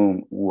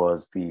Khartoum,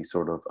 was the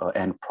sort of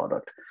end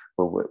product.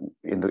 But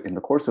in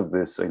the course of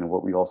this,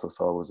 what we also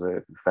saw was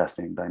a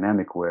fascinating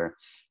dynamic where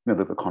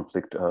the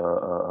conflict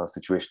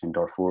situation in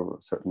Darfur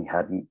certainly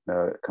hadn't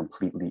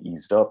completely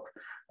eased up.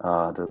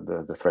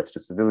 The threats to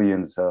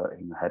civilians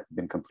had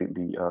been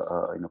completely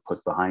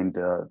put behind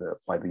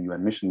by the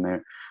UN mission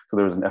there. So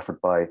there was an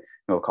effort by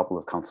a couple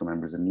of council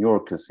members in New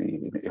York to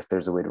see if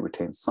there's a way to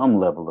retain some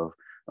level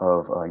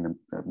of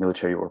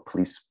military or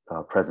police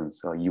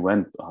presence,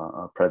 UN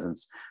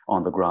presence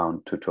on the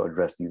ground to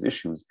address these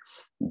issues.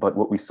 But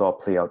what we saw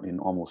play out in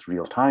almost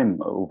real time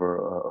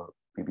over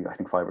maybe I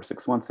think 5 or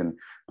 6 months in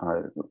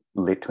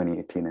late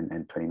 2018 and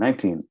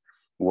 2019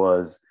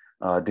 was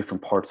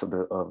different parts of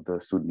the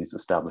Sudanese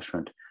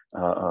establishment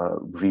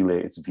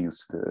relay its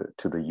views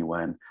to the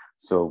UN.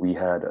 So we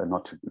had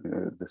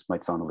this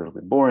might sound a little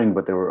bit boring,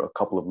 but there were a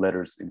couple of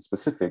letters in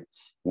specific,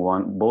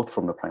 one both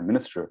from the Prime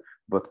Minister,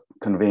 but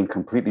conveying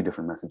completely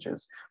different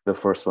messages. The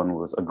first one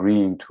was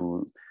agreeing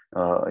to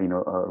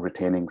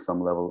retaining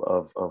some level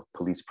of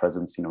police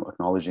presence,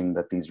 acknowledging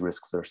that these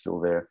risks are still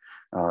there,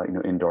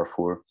 in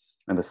Darfur.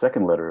 And the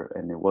second letter,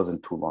 and it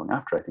wasn't too long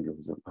after, I think it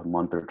was a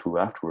month or two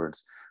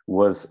afterwards,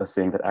 was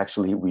saying that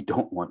actually we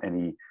don't want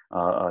any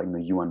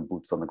UN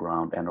boots on the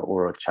ground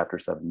or a Chapter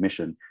 7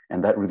 mission.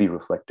 And that really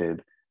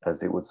reflected,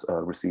 as it was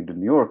received in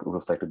New York,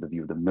 reflected the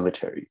view of the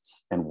military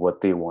and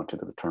what they wanted,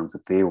 the terms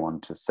that they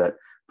wanted to set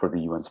for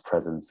the UN's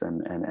presence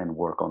and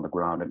work on the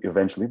ground. And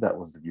eventually that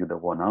was the view that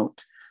won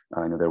out.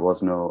 There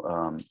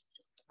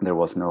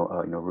was no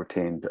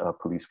retained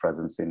police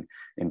presence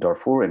in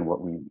Darfur, and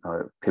what we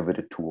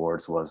pivoted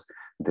towards was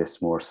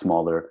this more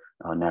smaller,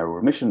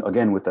 narrower mission,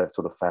 again with that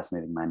sort of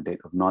fascinating mandate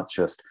of not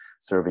just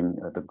serving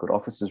the good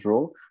officer's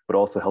role, but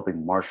also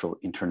helping marshal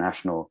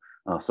international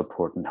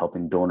support and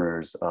helping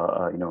donors,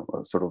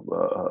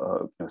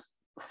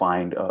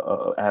 find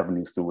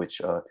avenues through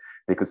which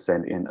they could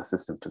send in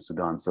assistance to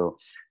Sudan. So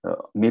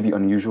maybe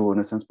unusual in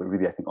a sense, but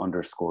really I think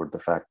underscored the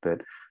fact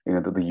that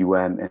the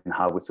UN and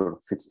how it sort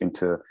of fits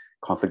into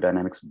conflict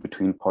dynamics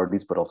between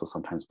parties, but also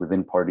sometimes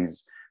within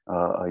parties,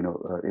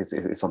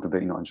 is something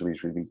that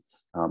Anjali's really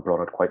brought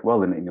out quite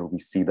well. And we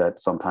see that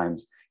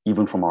sometimes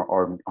even from our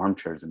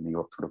armchairs in New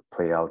York sort of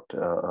play out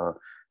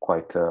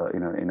quite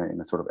in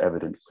a sort of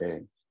evident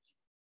way.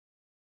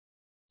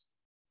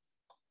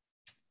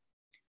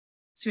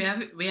 So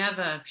we have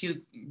a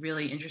few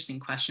really interesting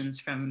questions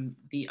from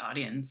the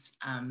audience.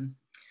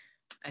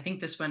 I think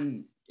this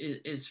one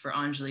is for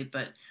Anjali,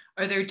 but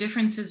are there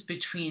differences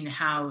between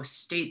how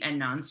state and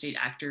non-state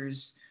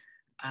actors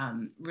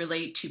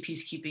relate to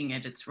peacekeeping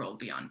and its role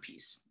beyond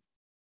peace?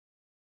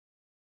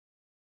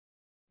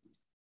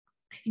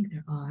 I think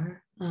there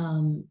are.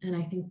 And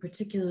I think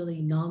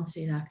particularly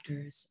non-state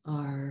actors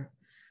are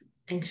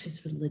anxious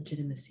for the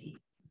legitimacy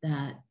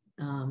that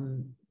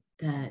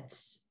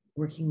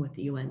working with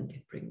the UN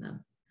can bring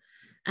them.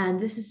 And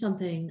this is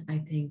something I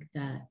think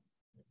that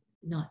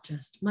not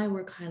just my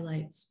work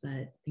highlights,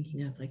 but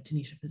thinking of like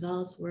Tanisha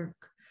Fazal's work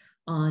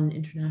on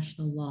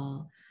international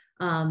law,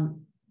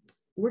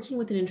 working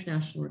with an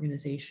international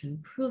organization,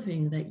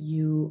 proving that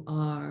you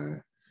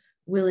are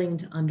willing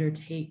to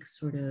undertake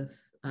sort of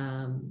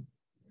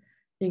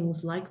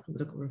things like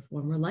political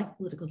reform or like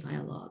political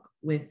dialogue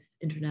with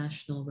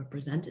international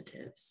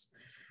representatives,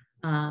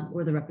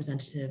 or the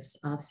representatives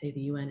of, say,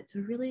 the UN. It's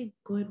a really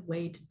good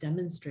way to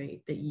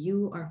demonstrate that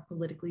you are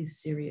politically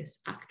serious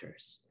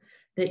actors,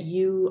 that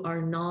you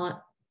are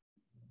not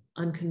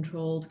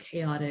uncontrolled,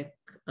 chaotic,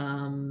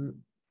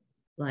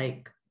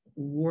 like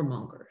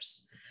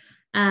warmongers.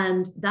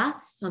 And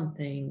that's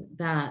something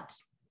that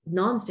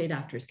non-state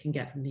actors can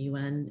get from the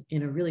UN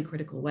in a really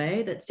critical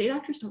way that state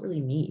actors don't really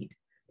need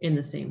in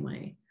the same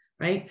way,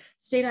 right?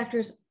 State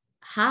actors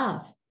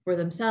have for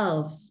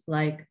themselves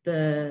like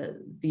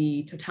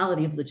the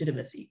totality of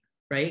legitimacy,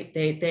 right?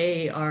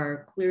 They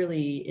are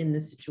clearly in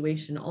this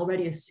situation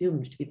already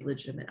assumed to be the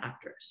legitimate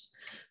actors,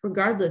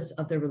 regardless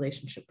of their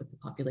relationship with the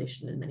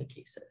population in many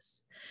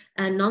cases.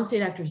 And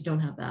non-state actors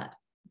don't have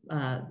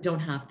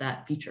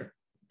that feature.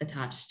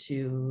 attached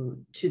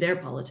to their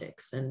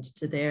politics and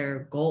to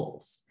their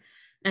goals.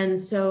 And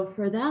so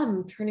for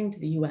them, turning to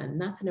the UN,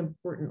 that's an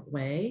important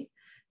way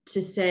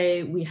to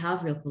say we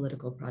have real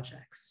political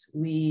projects.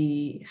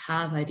 We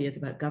have ideas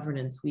about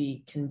governance.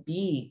 We can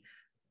be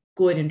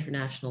good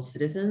international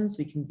citizens.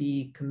 We can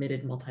be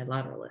committed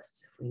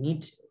multilateralists if we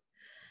need to.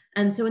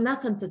 And so in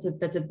that sense,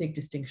 that's a big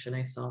distinction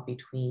I saw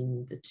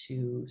between the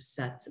two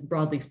sets,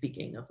 broadly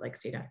speaking, of like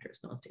state actors,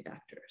 non-state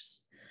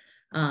actors.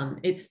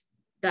 It's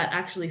that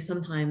actually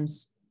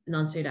sometimes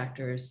non-state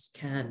actors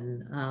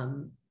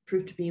can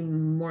prove to be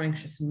more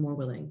anxious and more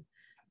willing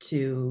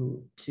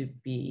to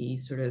be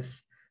sort of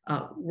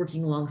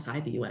working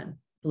alongside the UN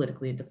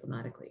politically and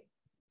diplomatically.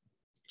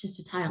 Just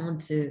to tie on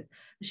to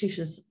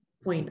Ashish's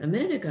point a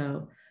minute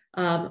ago,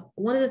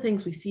 one of the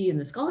things we see in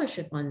the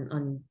scholarship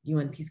on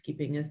UN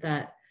peacekeeping is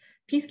that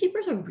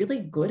peacekeepers are really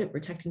good at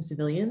protecting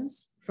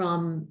civilians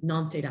from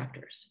non-state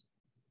actors.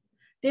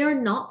 They are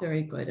not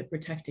very good at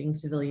protecting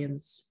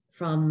civilians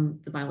from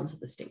the violence of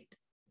the state.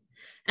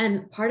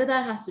 And part of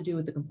that has to do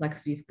with the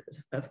complexity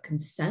of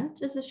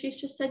consent, as Ashish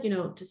just said.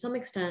 To some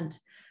extent,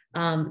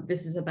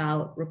 this is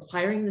about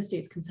requiring the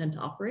state's consent to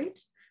operate,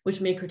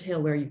 which may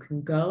curtail where you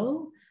can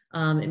go.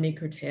 It may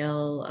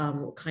curtail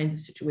what kinds of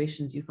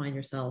situations you find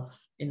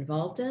yourself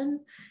involved in.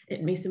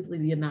 It may simply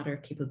be a matter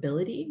of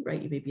capability,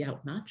 right? You may be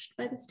outmatched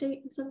by the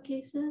state in some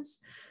cases.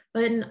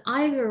 But in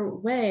either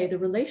way, the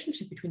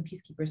relationship between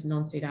peacekeepers and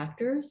non-state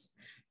actors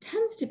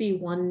tends to be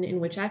one in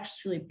which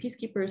actually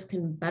peacekeepers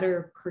can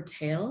better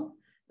curtail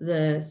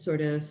the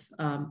sort of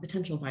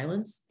potential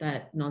violence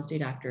that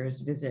non-state actors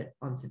visit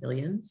on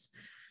civilians.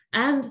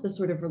 And the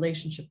sort of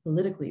relationship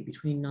politically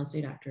between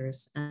non-state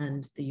actors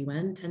and the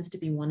UN tends to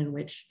be one in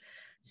which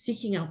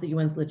seeking out the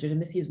UN's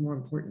legitimacy is more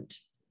important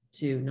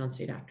to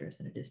non-state actors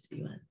than it is to the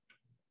UN.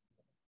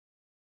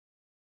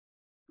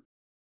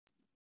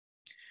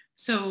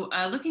 So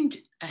looking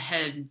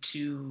ahead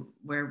to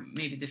where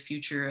maybe the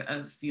future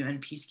of UN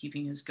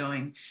peacekeeping is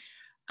going,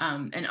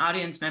 an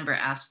audience member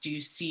asked, do you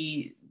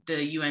see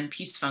the UN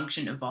peace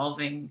function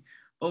evolving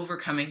over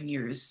coming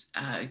years,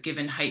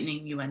 given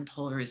heightening UN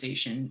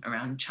polarization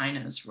around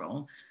China's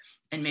role?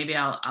 And maybe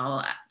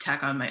I'll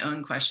tack on my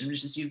own question,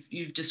 which is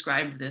you've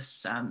described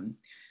this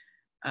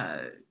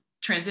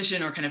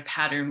transition or kind of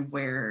pattern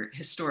where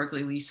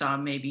historically we saw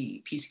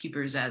maybe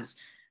peacekeepers as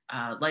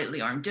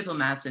lightly armed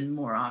diplomats, and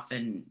more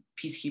often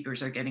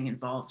peacekeepers are getting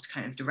involved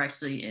kind of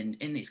directly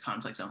in these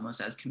conflicts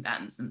almost as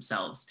combatants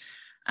themselves.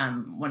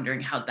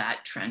 Wondering how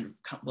that trend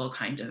will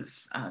kind of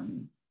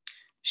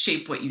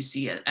shape what you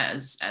see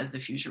as the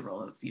future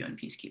role of UN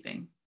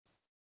peacekeeping.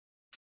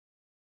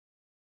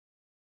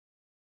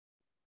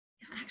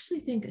 I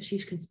actually think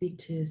Ashish can speak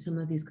to some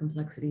of these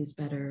complexities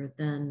better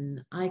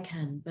than I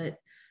can. But,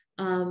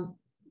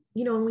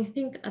 when we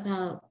think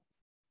about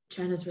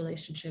China's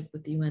relationship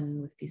with the UN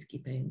and with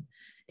peacekeeping,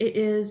 it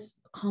is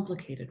a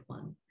complicated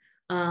one,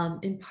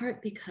 in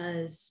part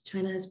because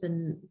China has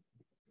been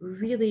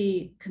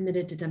really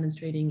committed to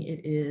demonstrating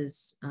it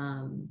is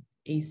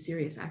a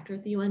serious actor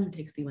at the UN who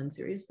takes the UN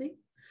seriously,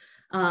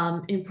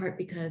 in part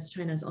because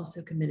China is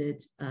also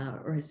committed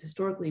or has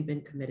historically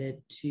been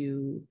committed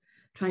to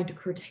trying to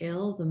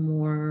curtail the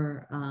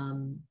more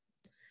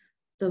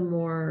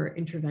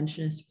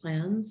interventionist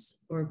plans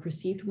or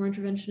perceived more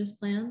interventionist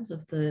plans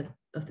of the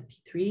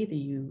P3, the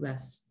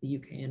US, the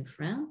UK, and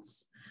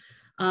France.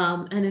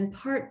 And in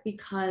part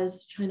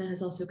because China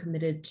has also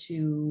committed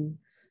to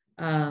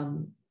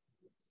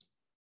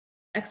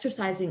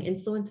exercising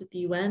influence at the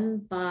UN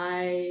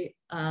by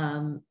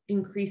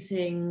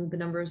increasing the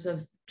numbers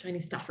of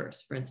Chinese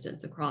staffers, for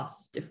instance,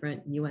 across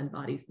different UN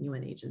bodies and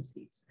UN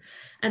agencies.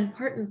 And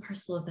part and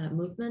parcel of that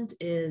movement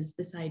is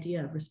this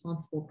idea of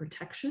responsible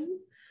protection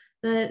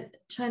that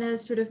China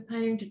is sort of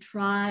pioneering to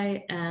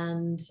try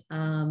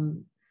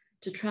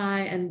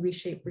and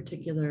reshape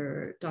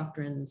particular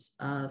doctrines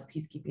of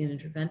peacekeeping and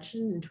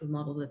intervention into a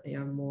model that they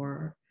are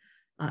more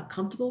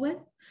comfortable with.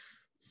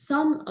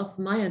 Some of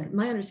my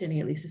understanding,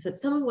 at least, is that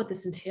some of what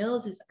this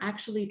entails is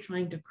actually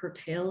trying to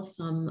curtail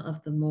some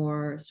of the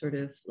more sort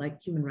of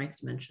like human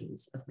rights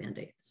dimensions of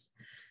mandates,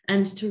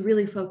 and to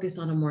really focus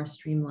on a more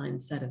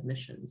streamlined set of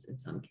missions in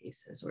some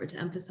cases, or to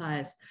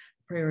emphasize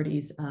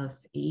priorities of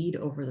aid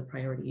over the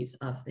priorities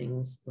of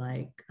things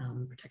like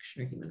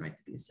protection or human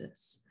rights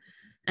abuses.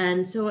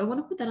 And so I want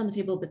to put that on the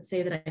table, but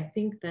say that I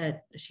think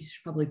that she's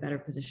probably better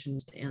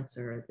positioned to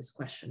answer this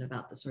question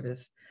about the sort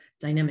of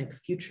dynamic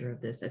future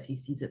of this as he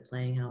sees it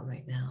playing out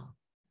right now.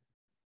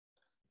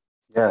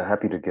 Yeah,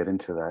 happy to get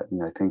into that.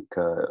 And I think,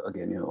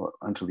 again,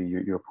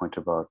 Anjali, your point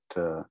about,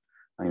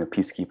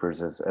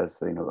 peacekeepers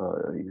as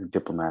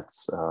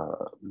diplomats,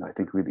 I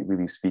think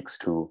really speaks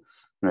to,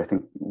 I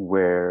think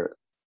where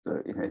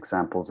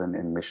examples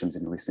and missions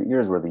in recent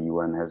years where the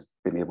UN has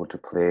been able to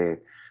play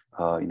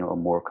a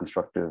more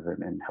constructive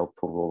and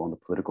helpful role on the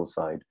political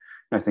side.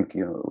 And I think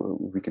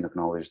we can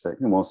acknowledge that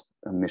most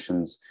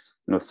missions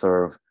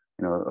serve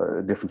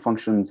different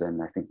functions,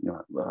 and I think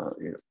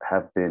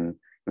have been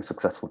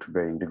successful to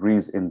varying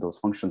degrees in those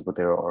functions. But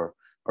there are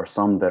are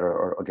some that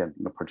are again,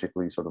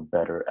 particularly sort of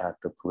better at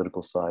the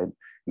political side,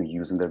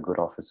 using their good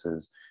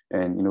offices.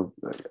 And,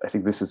 I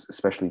think this is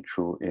especially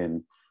true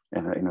in,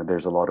 and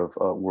there's a lot of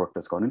work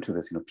that's gone into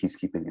this,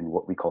 peacekeeping in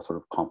what we call sort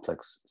of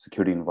complex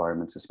security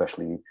environments,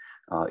 especially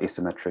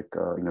asymmetric,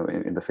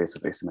 in the face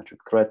of asymmetric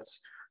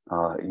threats,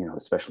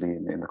 especially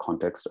in the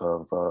context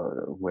of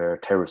where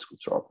terrorist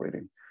groups are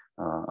operating.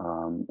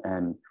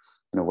 And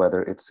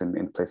whether it's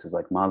in places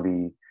like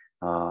Mali,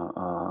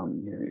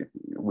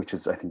 which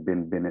has, I think,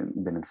 been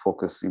in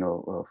focus,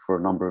 for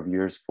a number of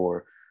years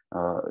for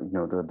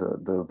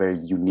the very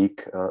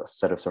unique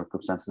set of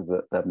circumstances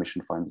that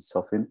mission finds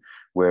itself in,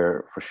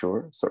 where for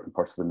sure certain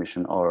parts of the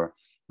mission are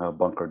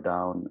bunkered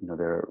down.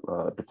 They're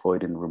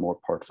deployed in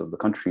remote parts of the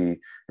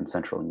country in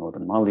central and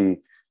northern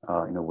Mali,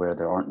 where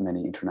there aren't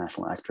many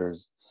international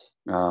actors.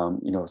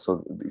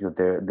 So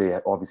they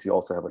obviously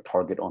also have a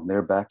target on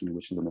their back,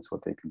 which limits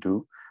what they can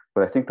do.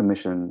 But I think the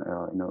mission,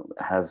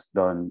 has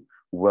done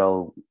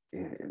well,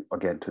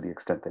 again, to the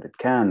extent that it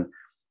can,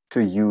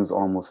 to use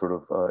almost sort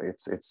of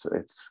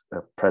its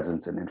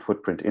presence and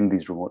footprint in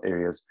these remote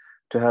areas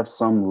to have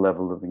some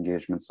level of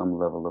engagement, some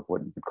level of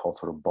what you could call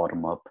sort of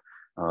bottom-up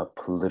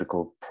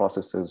political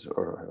processes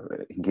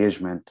or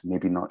engagement,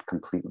 maybe not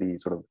completely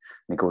sort of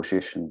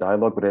negotiation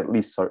dialogue, but at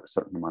least a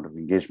certain amount of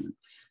engagement.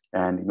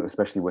 And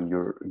especially when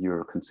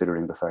you're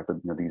considering the fact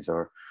that these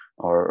are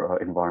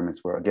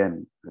environments where,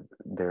 again,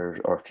 there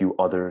are a few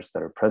others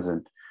that are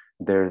present.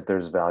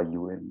 There's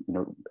value in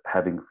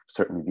having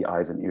certainly the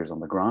eyes and ears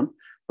on the ground,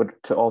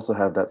 but to also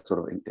have that sort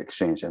of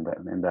exchange and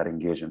that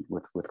engagement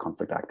with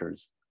conflict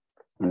actors.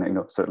 And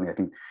certainly, I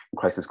think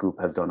Crisis Group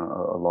has done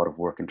a lot of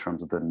work in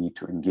terms of the need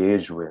to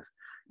engage with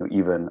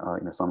even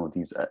some of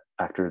these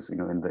actors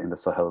in the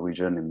Sahel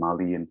region, in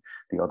Mali and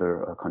the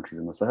other countries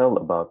in the Sahel,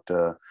 about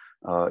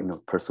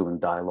pursuing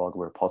dialogue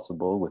where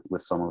possible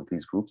with some of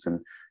these groups. And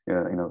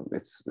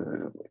it's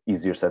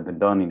easier said than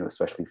done,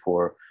 especially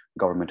for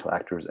governmental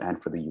actors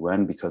and for the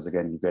UN, because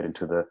again, you get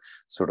into the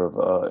sort of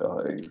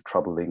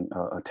troubling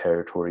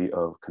territory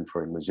of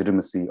conferring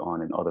legitimacy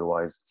on an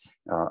otherwise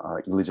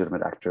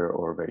illegitimate actor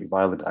or a very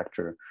violent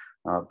actor.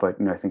 But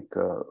I think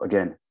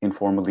again,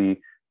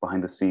 informally,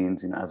 behind the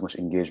scenes, as much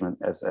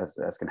engagement as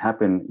can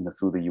happen,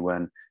 through the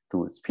UN,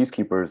 through its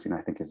peacekeepers,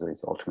 I think is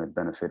its ultimate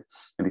benefit.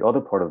 And the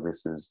other part of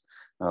this is,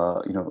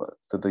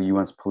 the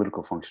UN's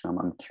political function.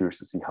 I'm curious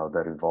to see how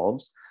that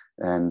evolves.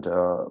 And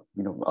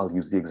I'll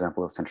use the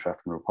example of Central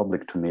African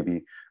Republic to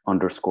maybe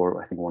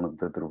underscore, I think, one of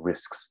the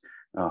risks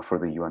for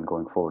the UN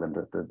going forward, and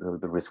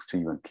the risks to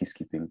UN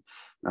peacekeeping,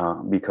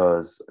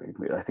 because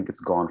I think it's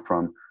gone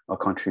from a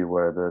country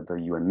where the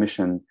UN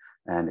mission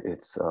and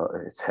its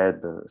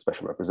head, the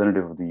special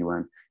representative of the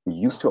UN,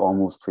 used to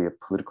almost play a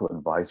political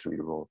advisory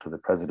role to the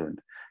president.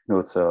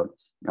 It's a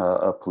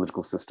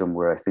political system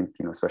where I think,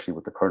 especially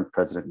with the current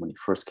president, when he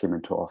first came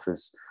into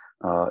office,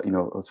 it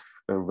was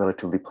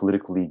relatively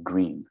politically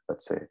green,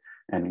 let's say,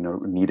 and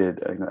needed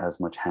as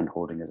much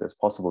handholding as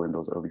possible in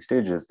those early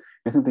stages.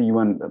 I think the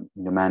UN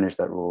managed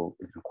that role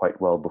quite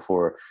well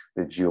before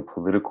the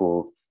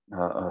geopolitical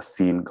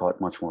scene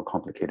got much more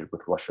complicated,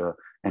 with Russia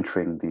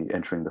entering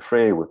the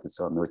fray with its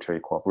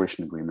military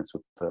cooperation agreements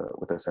with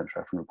the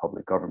Central African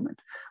Republic government.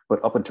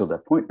 But up until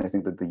that point, I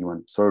think that the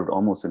UN served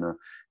almost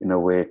in a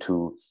way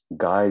to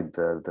guide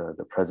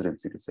the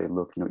presidency to say,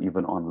 look,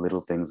 even on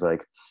little things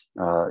like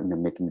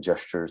making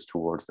gestures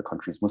towards the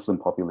country's Muslim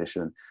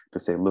population, to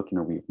say, look,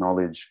 we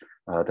acknowledge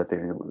that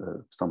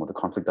some of the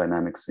conflict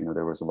dynamics,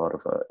 there was a lot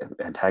of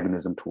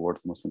antagonism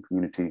towards the Muslim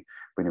community,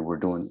 but we're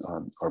doing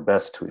our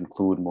best to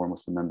include more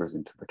Muslim members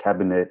into the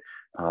cabinet,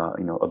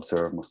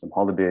 observe Muslim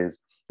holidays,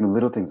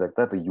 little things like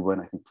that. The UN,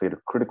 I think, played a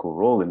critical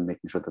role in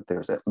making sure that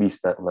there's at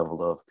least that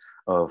level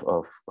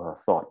of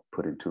thought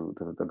put into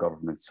the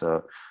government's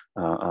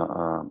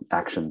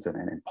actions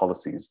and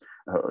policies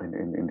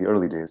in the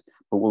early days.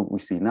 But what we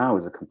see now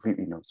is a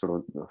completely,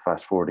 sort of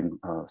fast forwarding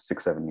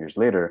 6-7 years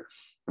later,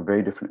 a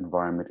very different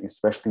environment,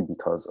 especially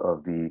because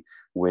of the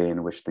way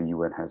in which the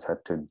UN has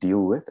had to deal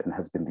with and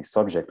has been the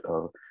subject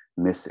of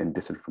mis and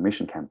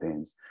disinformation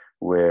campaigns,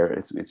 where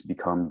it's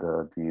become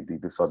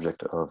the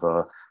subject of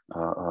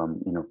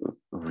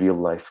real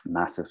life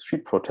massive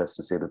street protests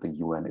to say that the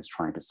UN is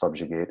trying to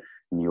subjugate,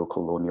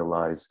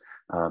 neo-colonialize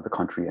the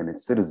country and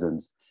its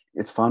citizens.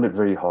 It's found it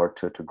very hard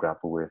to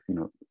grapple with.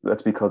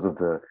 That's because of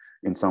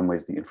in some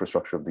ways, the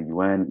infrastructure of the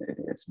UN,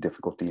 its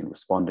difficulty in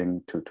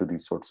responding to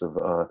these sorts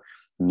of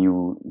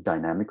new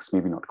dynamics,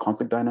 maybe not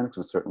conflict dynamics,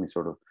 but certainly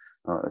sort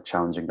of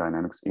challenging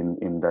dynamics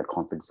in that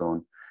conflict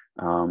zone.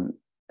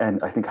 And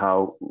I think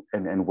how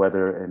and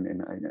whether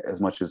and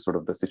as much as sort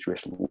of the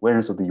situational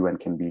awareness of the UN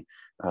can be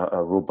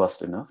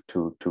robust enough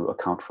to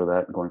account for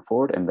that going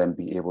forward, and then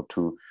be able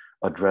to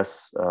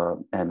address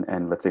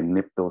and let's say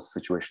nip those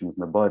situations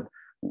in the bud,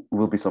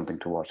 will be something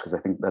to watch, because I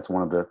think that's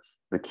one of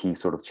the key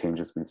sort of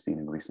changes we've seen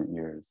in recent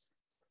years.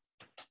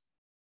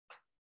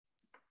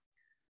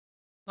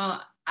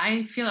 Well,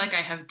 I feel like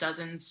I have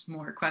dozens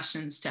more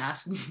questions to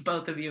ask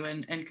both of you,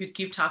 and could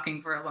keep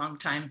talking for a long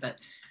time, but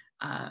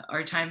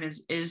our time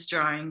is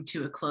drawing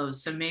to a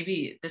close. So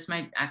maybe this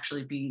might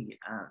actually be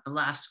the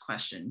last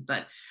question,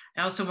 but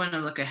I also want to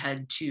look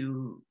ahead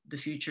to the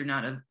future,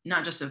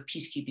 not just of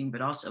peacekeeping,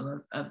 but also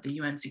of the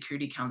UN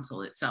Security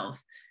Council itself,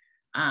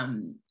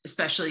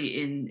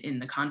 especially in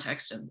the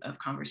context of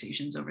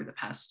conversations over the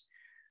past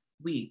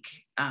week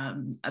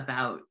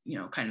about,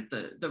 kind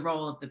of the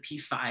role of the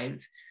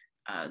P5,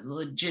 the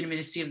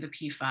legitimacy of the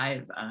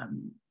P5,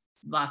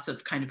 lots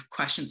of kind of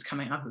questions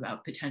coming up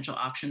about potential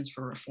options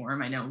for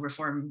reform. I know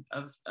reform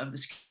of the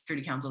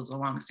Security Council is a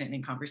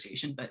longstanding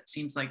conversation, but it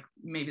seems like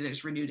maybe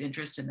there's renewed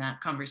interest in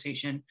that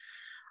conversation.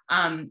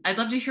 I'd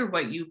love to hear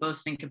what you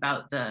both think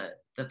about the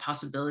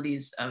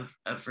possibilities of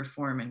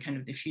reform and kind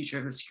of the future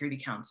of the Security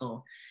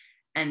Council.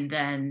 And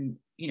then,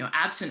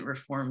 absent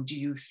reform, do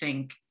you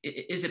think,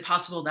 is it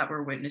possible that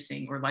we're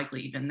witnessing, or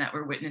likely even that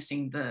we're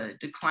witnessing, the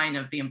decline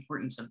of the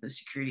importance of the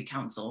Security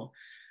Council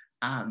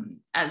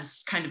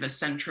as kind of a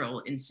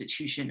central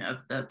institution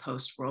of the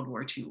post-World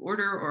War II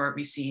order, or are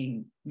we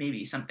seeing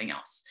maybe something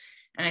else?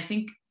 And I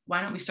think,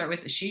 why don't we start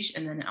with Ashish,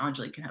 and then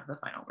Anjali can have the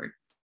final word.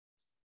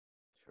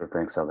 Sure,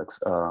 thanks, Alex.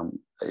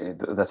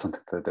 That's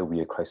something that we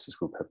at Crisis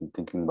Group have been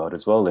thinking about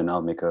as well. And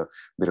I'll make a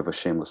bit of a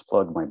shameless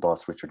plug. My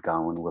boss, Richard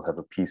Gowan, will have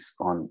a piece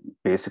on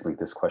basically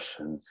this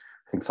question,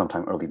 I think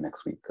sometime early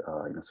next week.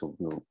 So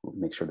we'll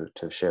make sure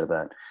to share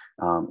that.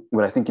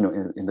 But I think,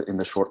 in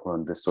the short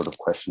run, this sort of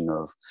question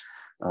of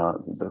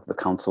the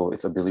council,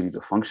 its ability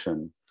to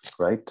function,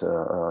 right?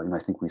 I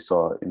think we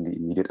saw in the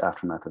immediate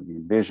aftermath of the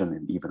invasion,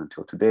 and even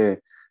until today,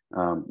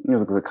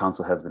 the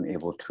council has been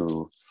able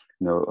to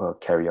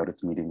carry out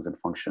its meetings and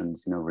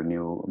functions,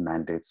 renew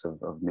mandates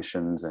of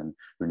missions and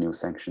renew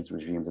sanctions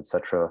regimes,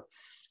 etc.,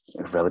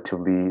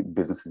 relatively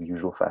business as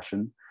usual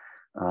fashion.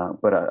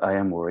 But I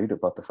am worried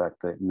about the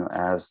fact that,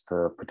 as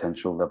the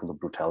potential level of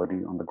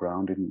brutality on the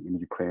ground in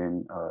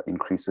Ukraine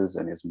increases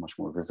and is much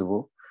more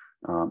visible,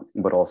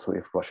 but also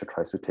if Russia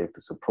tries to take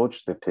this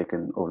approach they've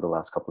taken over the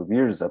last couple of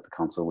years at the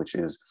Council, which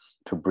is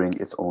to bring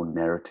its own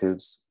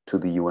narratives to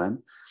the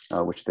UN,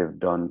 which they've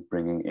done,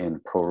 bringing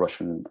in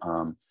pro-Russian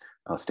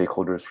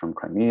stakeholders from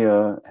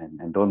Crimea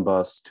and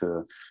Donbass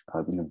to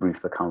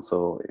brief the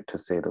Council to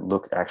say that,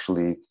 look,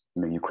 actually,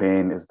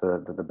 Ukraine is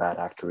the bad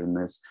actor in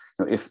this.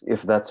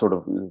 If that sort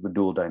of the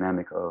dual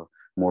dynamic of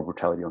more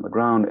brutality on the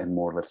ground and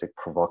more, let's say,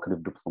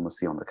 provocative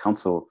diplomacy on the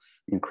Council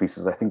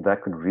increases, I think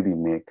that could really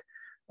make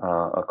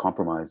a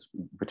compromise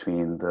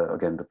between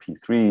the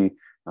P3,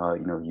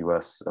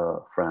 US,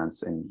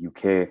 France, and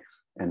UK,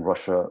 and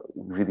Russia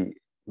really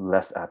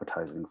less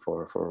appetizing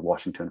for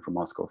Washington, for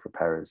Moscow, for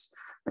Paris.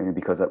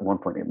 Because at one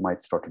point it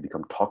might start to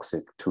become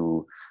toxic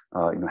to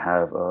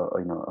have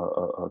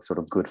a sort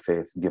of good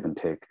faith give and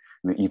take,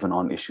 even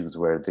on issues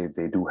where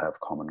they do have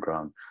common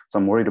ground. So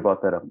I'm worried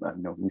about that.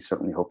 We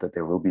certainly hope that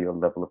there will be a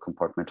level of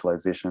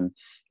compartmentalization.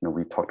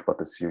 We talked about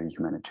the Syria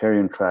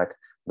humanitarian track.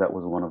 That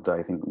was one of the,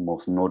 I think,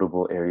 most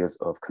notable areas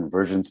of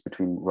convergence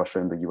between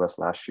Russia and the US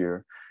last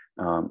year.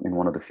 In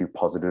one of the few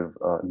positive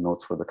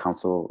notes for the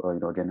Council,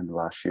 again in the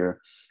last year,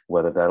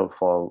 whether that'll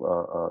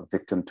fall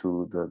victim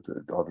to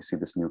the obviously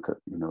this new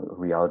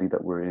reality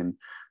that we're in,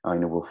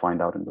 we'll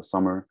find out in the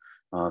summer.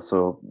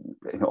 So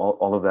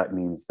all of that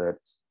means that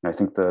I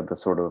think the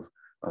sort of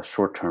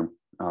short-term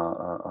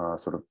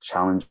sort of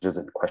challenges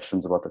and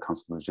questions about the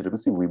Council's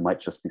legitimacy, we might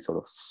just be sort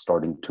of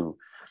starting to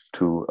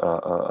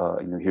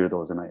hear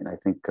those. And I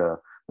think the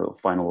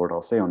final word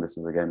I'll say on this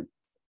is, again,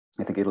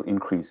 I think it'll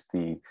increase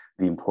the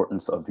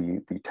importance of the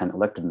 10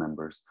 elected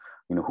members,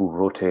 who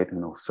rotate,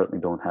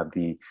 certainly don't have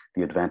the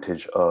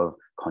advantage of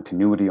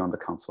continuity on the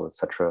Council,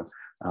 etc.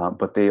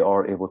 But they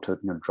are able to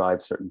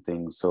drive certain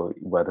things. So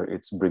whether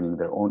it's bringing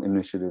their own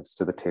initiatives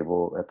to the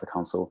table at the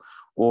Council,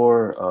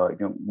 or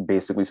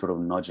basically sort of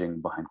nudging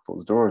behind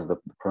closed doors the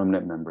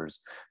permanent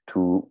members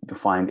to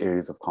find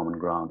areas of common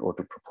ground, or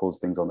to propose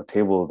things on the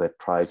table that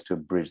tries to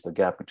bridge the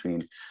gap between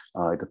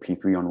the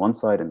P3 on one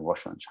side and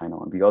Russia and China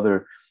on the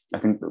other. I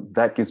think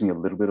that gives me a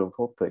little bit of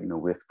hope that,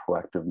 with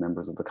proactive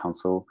members of the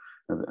Council,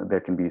 there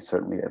can be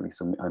certainly at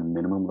least a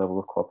minimum level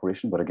of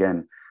cooperation. But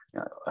again,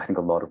 I think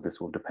a lot of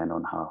this will depend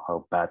on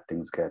how bad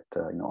things get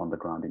on the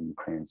ground in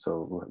Ukraine.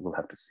 So we'll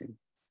have to see.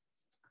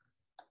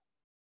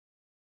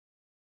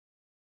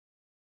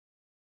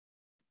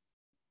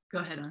 Go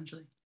ahead,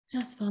 Anjali.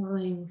 Just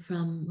following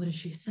from what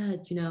Ashish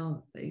said,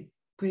 I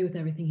agree with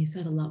everything he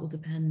said. A lot will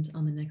depend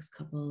on the next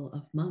couple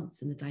of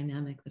months and the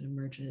dynamic that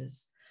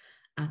emerges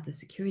at the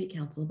Security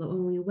Council. But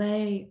when we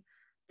weigh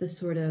the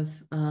sort of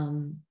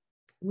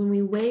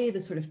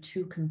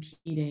two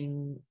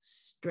competing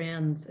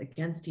strands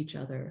against each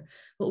other,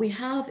 what we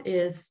have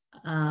is,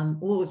 let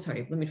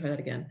me try that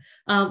again.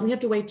 We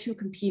have to weigh two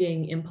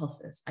competing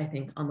impulses, I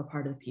think, on the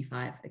part of the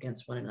P5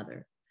 against one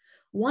another.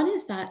 One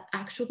is that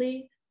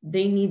actually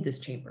they need this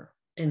chamber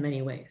in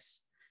many ways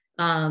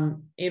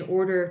in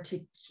order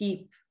to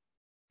keep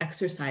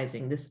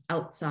exercising this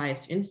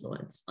outsized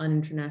influence on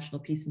international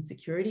peace and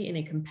security in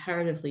a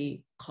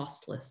comparatively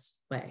costless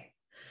way.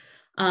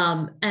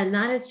 And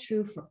that is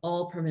true for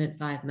all permanent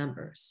 5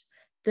 members.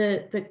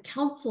 the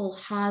council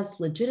has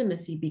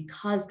legitimacy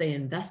because they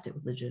invest it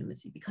with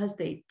legitimacy, because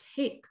they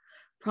take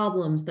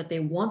problems that they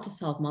want to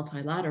solve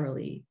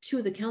multilaterally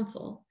to the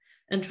council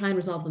and try and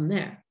resolve them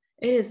there.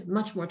 It is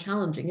much more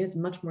challenging, it is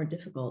much more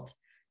difficult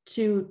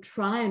to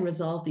try and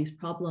resolve these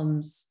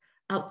problems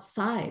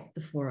outside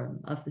the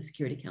forum of the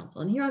Security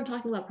Council. And here I'm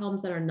talking about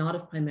problems that are not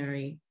of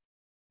primary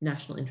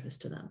national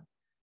interest to them,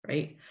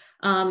 right?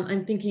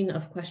 I'm thinking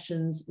of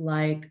questions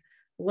like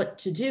what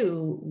to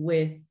do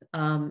with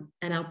an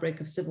outbreak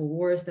of civil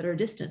wars that are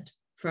distant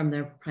from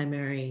their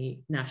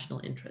primary national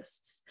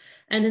interests.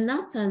 And in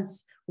that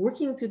sense,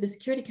 working through the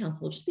Security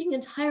Council, just being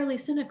entirely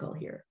cynical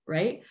here,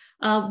 right?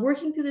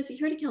 Working through the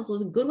Security Council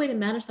is a good way to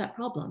manage that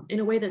problem in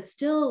a way that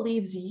still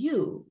leaves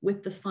you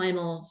with the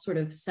final sort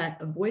of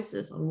set of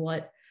voices on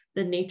what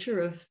the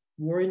nature of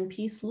war and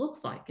peace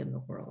looks like in the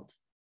world.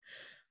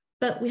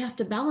 But we have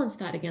to balance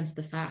that against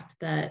the fact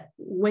that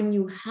when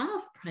you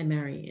have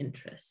primary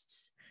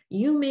interests,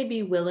 you may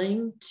be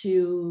willing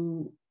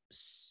to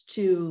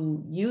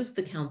use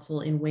the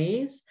council in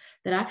ways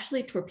that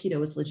actually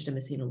torpedo its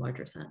legitimacy in a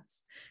larger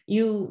sense.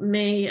 You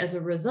may, as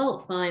a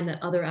result, find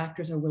that other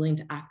actors are willing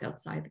to act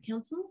outside the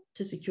council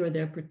to secure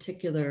their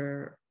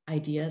particular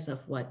ideas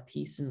of what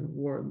peace and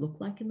war look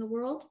like in the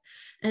world,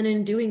 and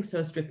in doing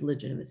so, strip the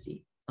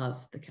legitimacy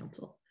of the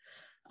council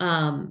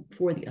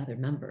for the other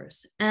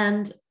members.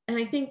 And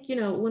I think, you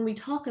know, when we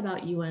talk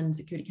about UN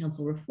Security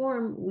Council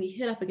reform, we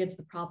hit up against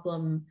the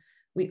problem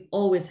we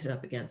always hit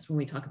up against when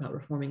we talk about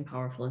reforming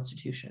powerful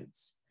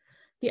institutions.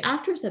 The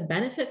actors that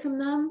benefit from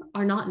them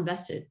are not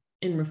invested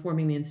in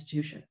reforming the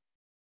institution,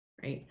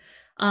 right?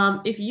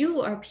 If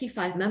you are a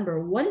P5 member,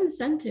 what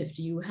incentive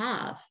do you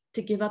have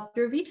to give up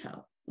your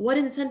veto? What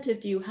incentive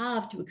do you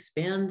have to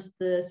expand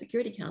the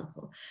Security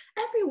Council?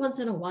 Every once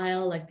in a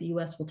while, like the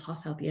US will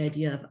toss out the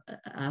idea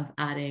of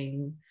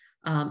adding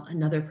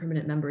another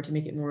permanent member to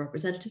make it more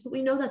representative, but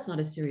we know that's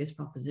not a serious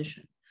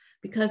proposition,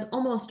 because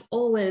almost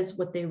always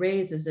what they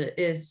raise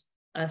is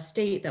a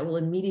state that will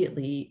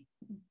immediately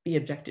be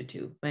objected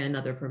to by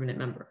another permanent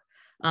member.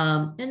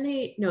 And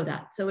they know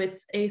that. So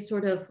it's a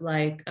sort of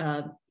like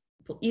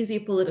easy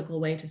political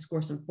way to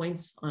score some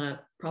points on a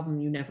problem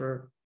you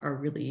never are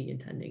really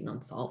intending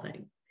on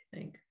solving, I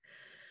think.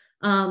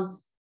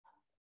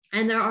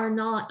 And there are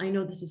not, I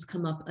know this has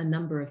come up a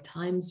number of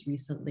times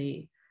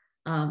recently,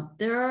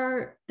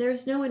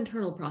 there's no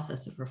internal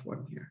process of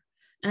reform here.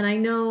 And I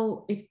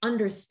know it's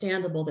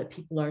understandable that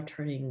people are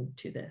turning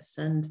to this,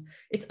 and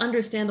it's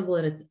understandable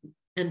that it's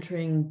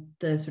entering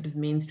the sort of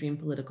mainstream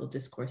political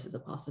discourse as a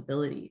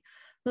possibility.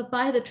 But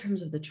by the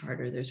terms of the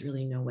charter, there's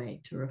really no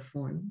way to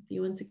reform the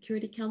UN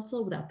Security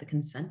Council without the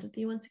consent of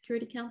the UN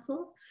Security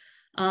Council.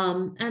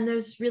 And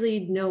there's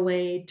really no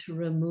way to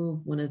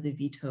remove one of the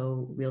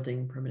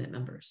veto-wielding permanent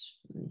members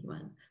in the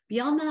UN.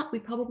 Beyond that, we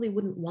probably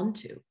wouldn't want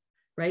to,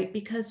 right?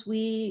 Because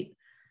we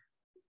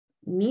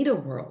need a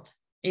world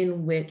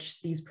in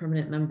which these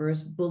permanent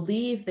members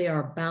believe they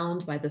are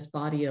bound by this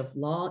body of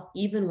law,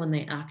 even when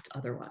they act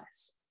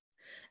otherwise.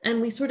 And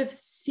we sort of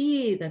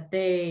see that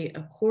they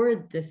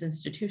accord this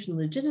institution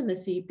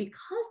legitimacy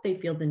because they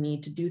feel the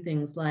need to do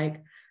things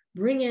like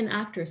bring in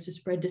actors to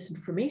spread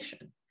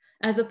disinformation,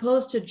 as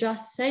opposed to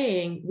just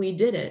saying, we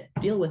did it,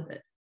 deal with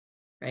it,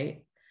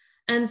 right?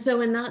 And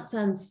so in that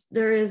sense,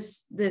 there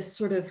is this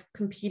sort of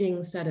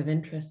competing set of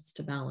interests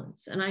to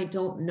balance. And I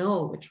don't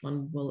know which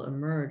one will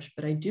emerge,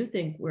 but I do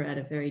think we're at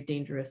a very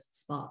dangerous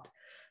spot.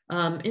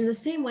 In the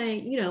same way,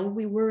 you know,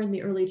 we were in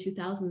the early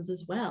 2000s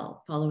as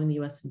well, following the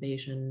US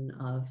invasion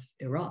of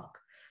Iraq.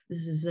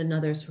 This is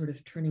another sort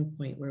of turning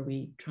point where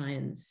we try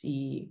and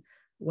see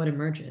what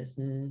emerges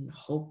and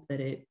hope that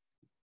it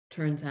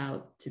turns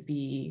out to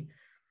be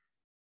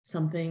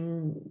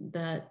something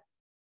that,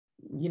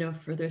 you know,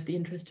 furthers the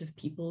interest of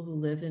people who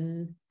live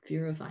in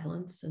fear of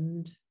violence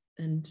and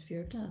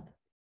fear of death.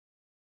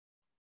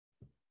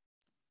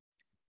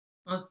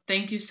 Well,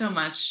 thank you so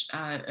much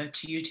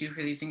to you two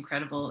for these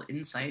incredible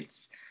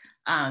insights.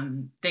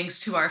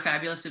 Thanks to our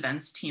fabulous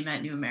events team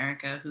at New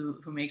America who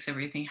makes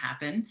everything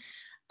happen.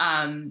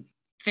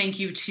 Thank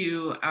you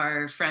to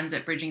our friends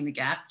at Bridging the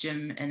Gap,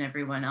 Jim and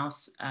everyone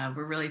else.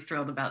 We're really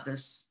thrilled about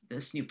this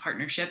new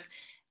partnership,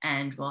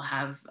 and we'll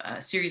have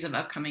a series of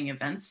upcoming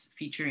events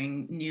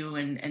featuring new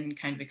and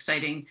kind of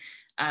exciting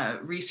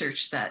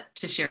research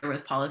to share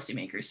with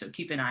policymakers. So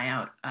keep an eye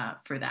out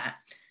for that.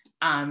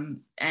 And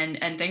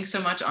thanks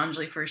so much,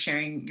 Anjali, for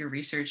sharing your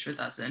research with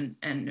us,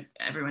 and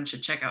everyone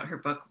should check out her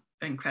book,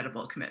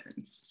 Incredible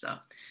Commitments. So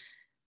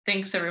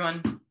thanks,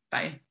 everyone.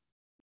 Bye.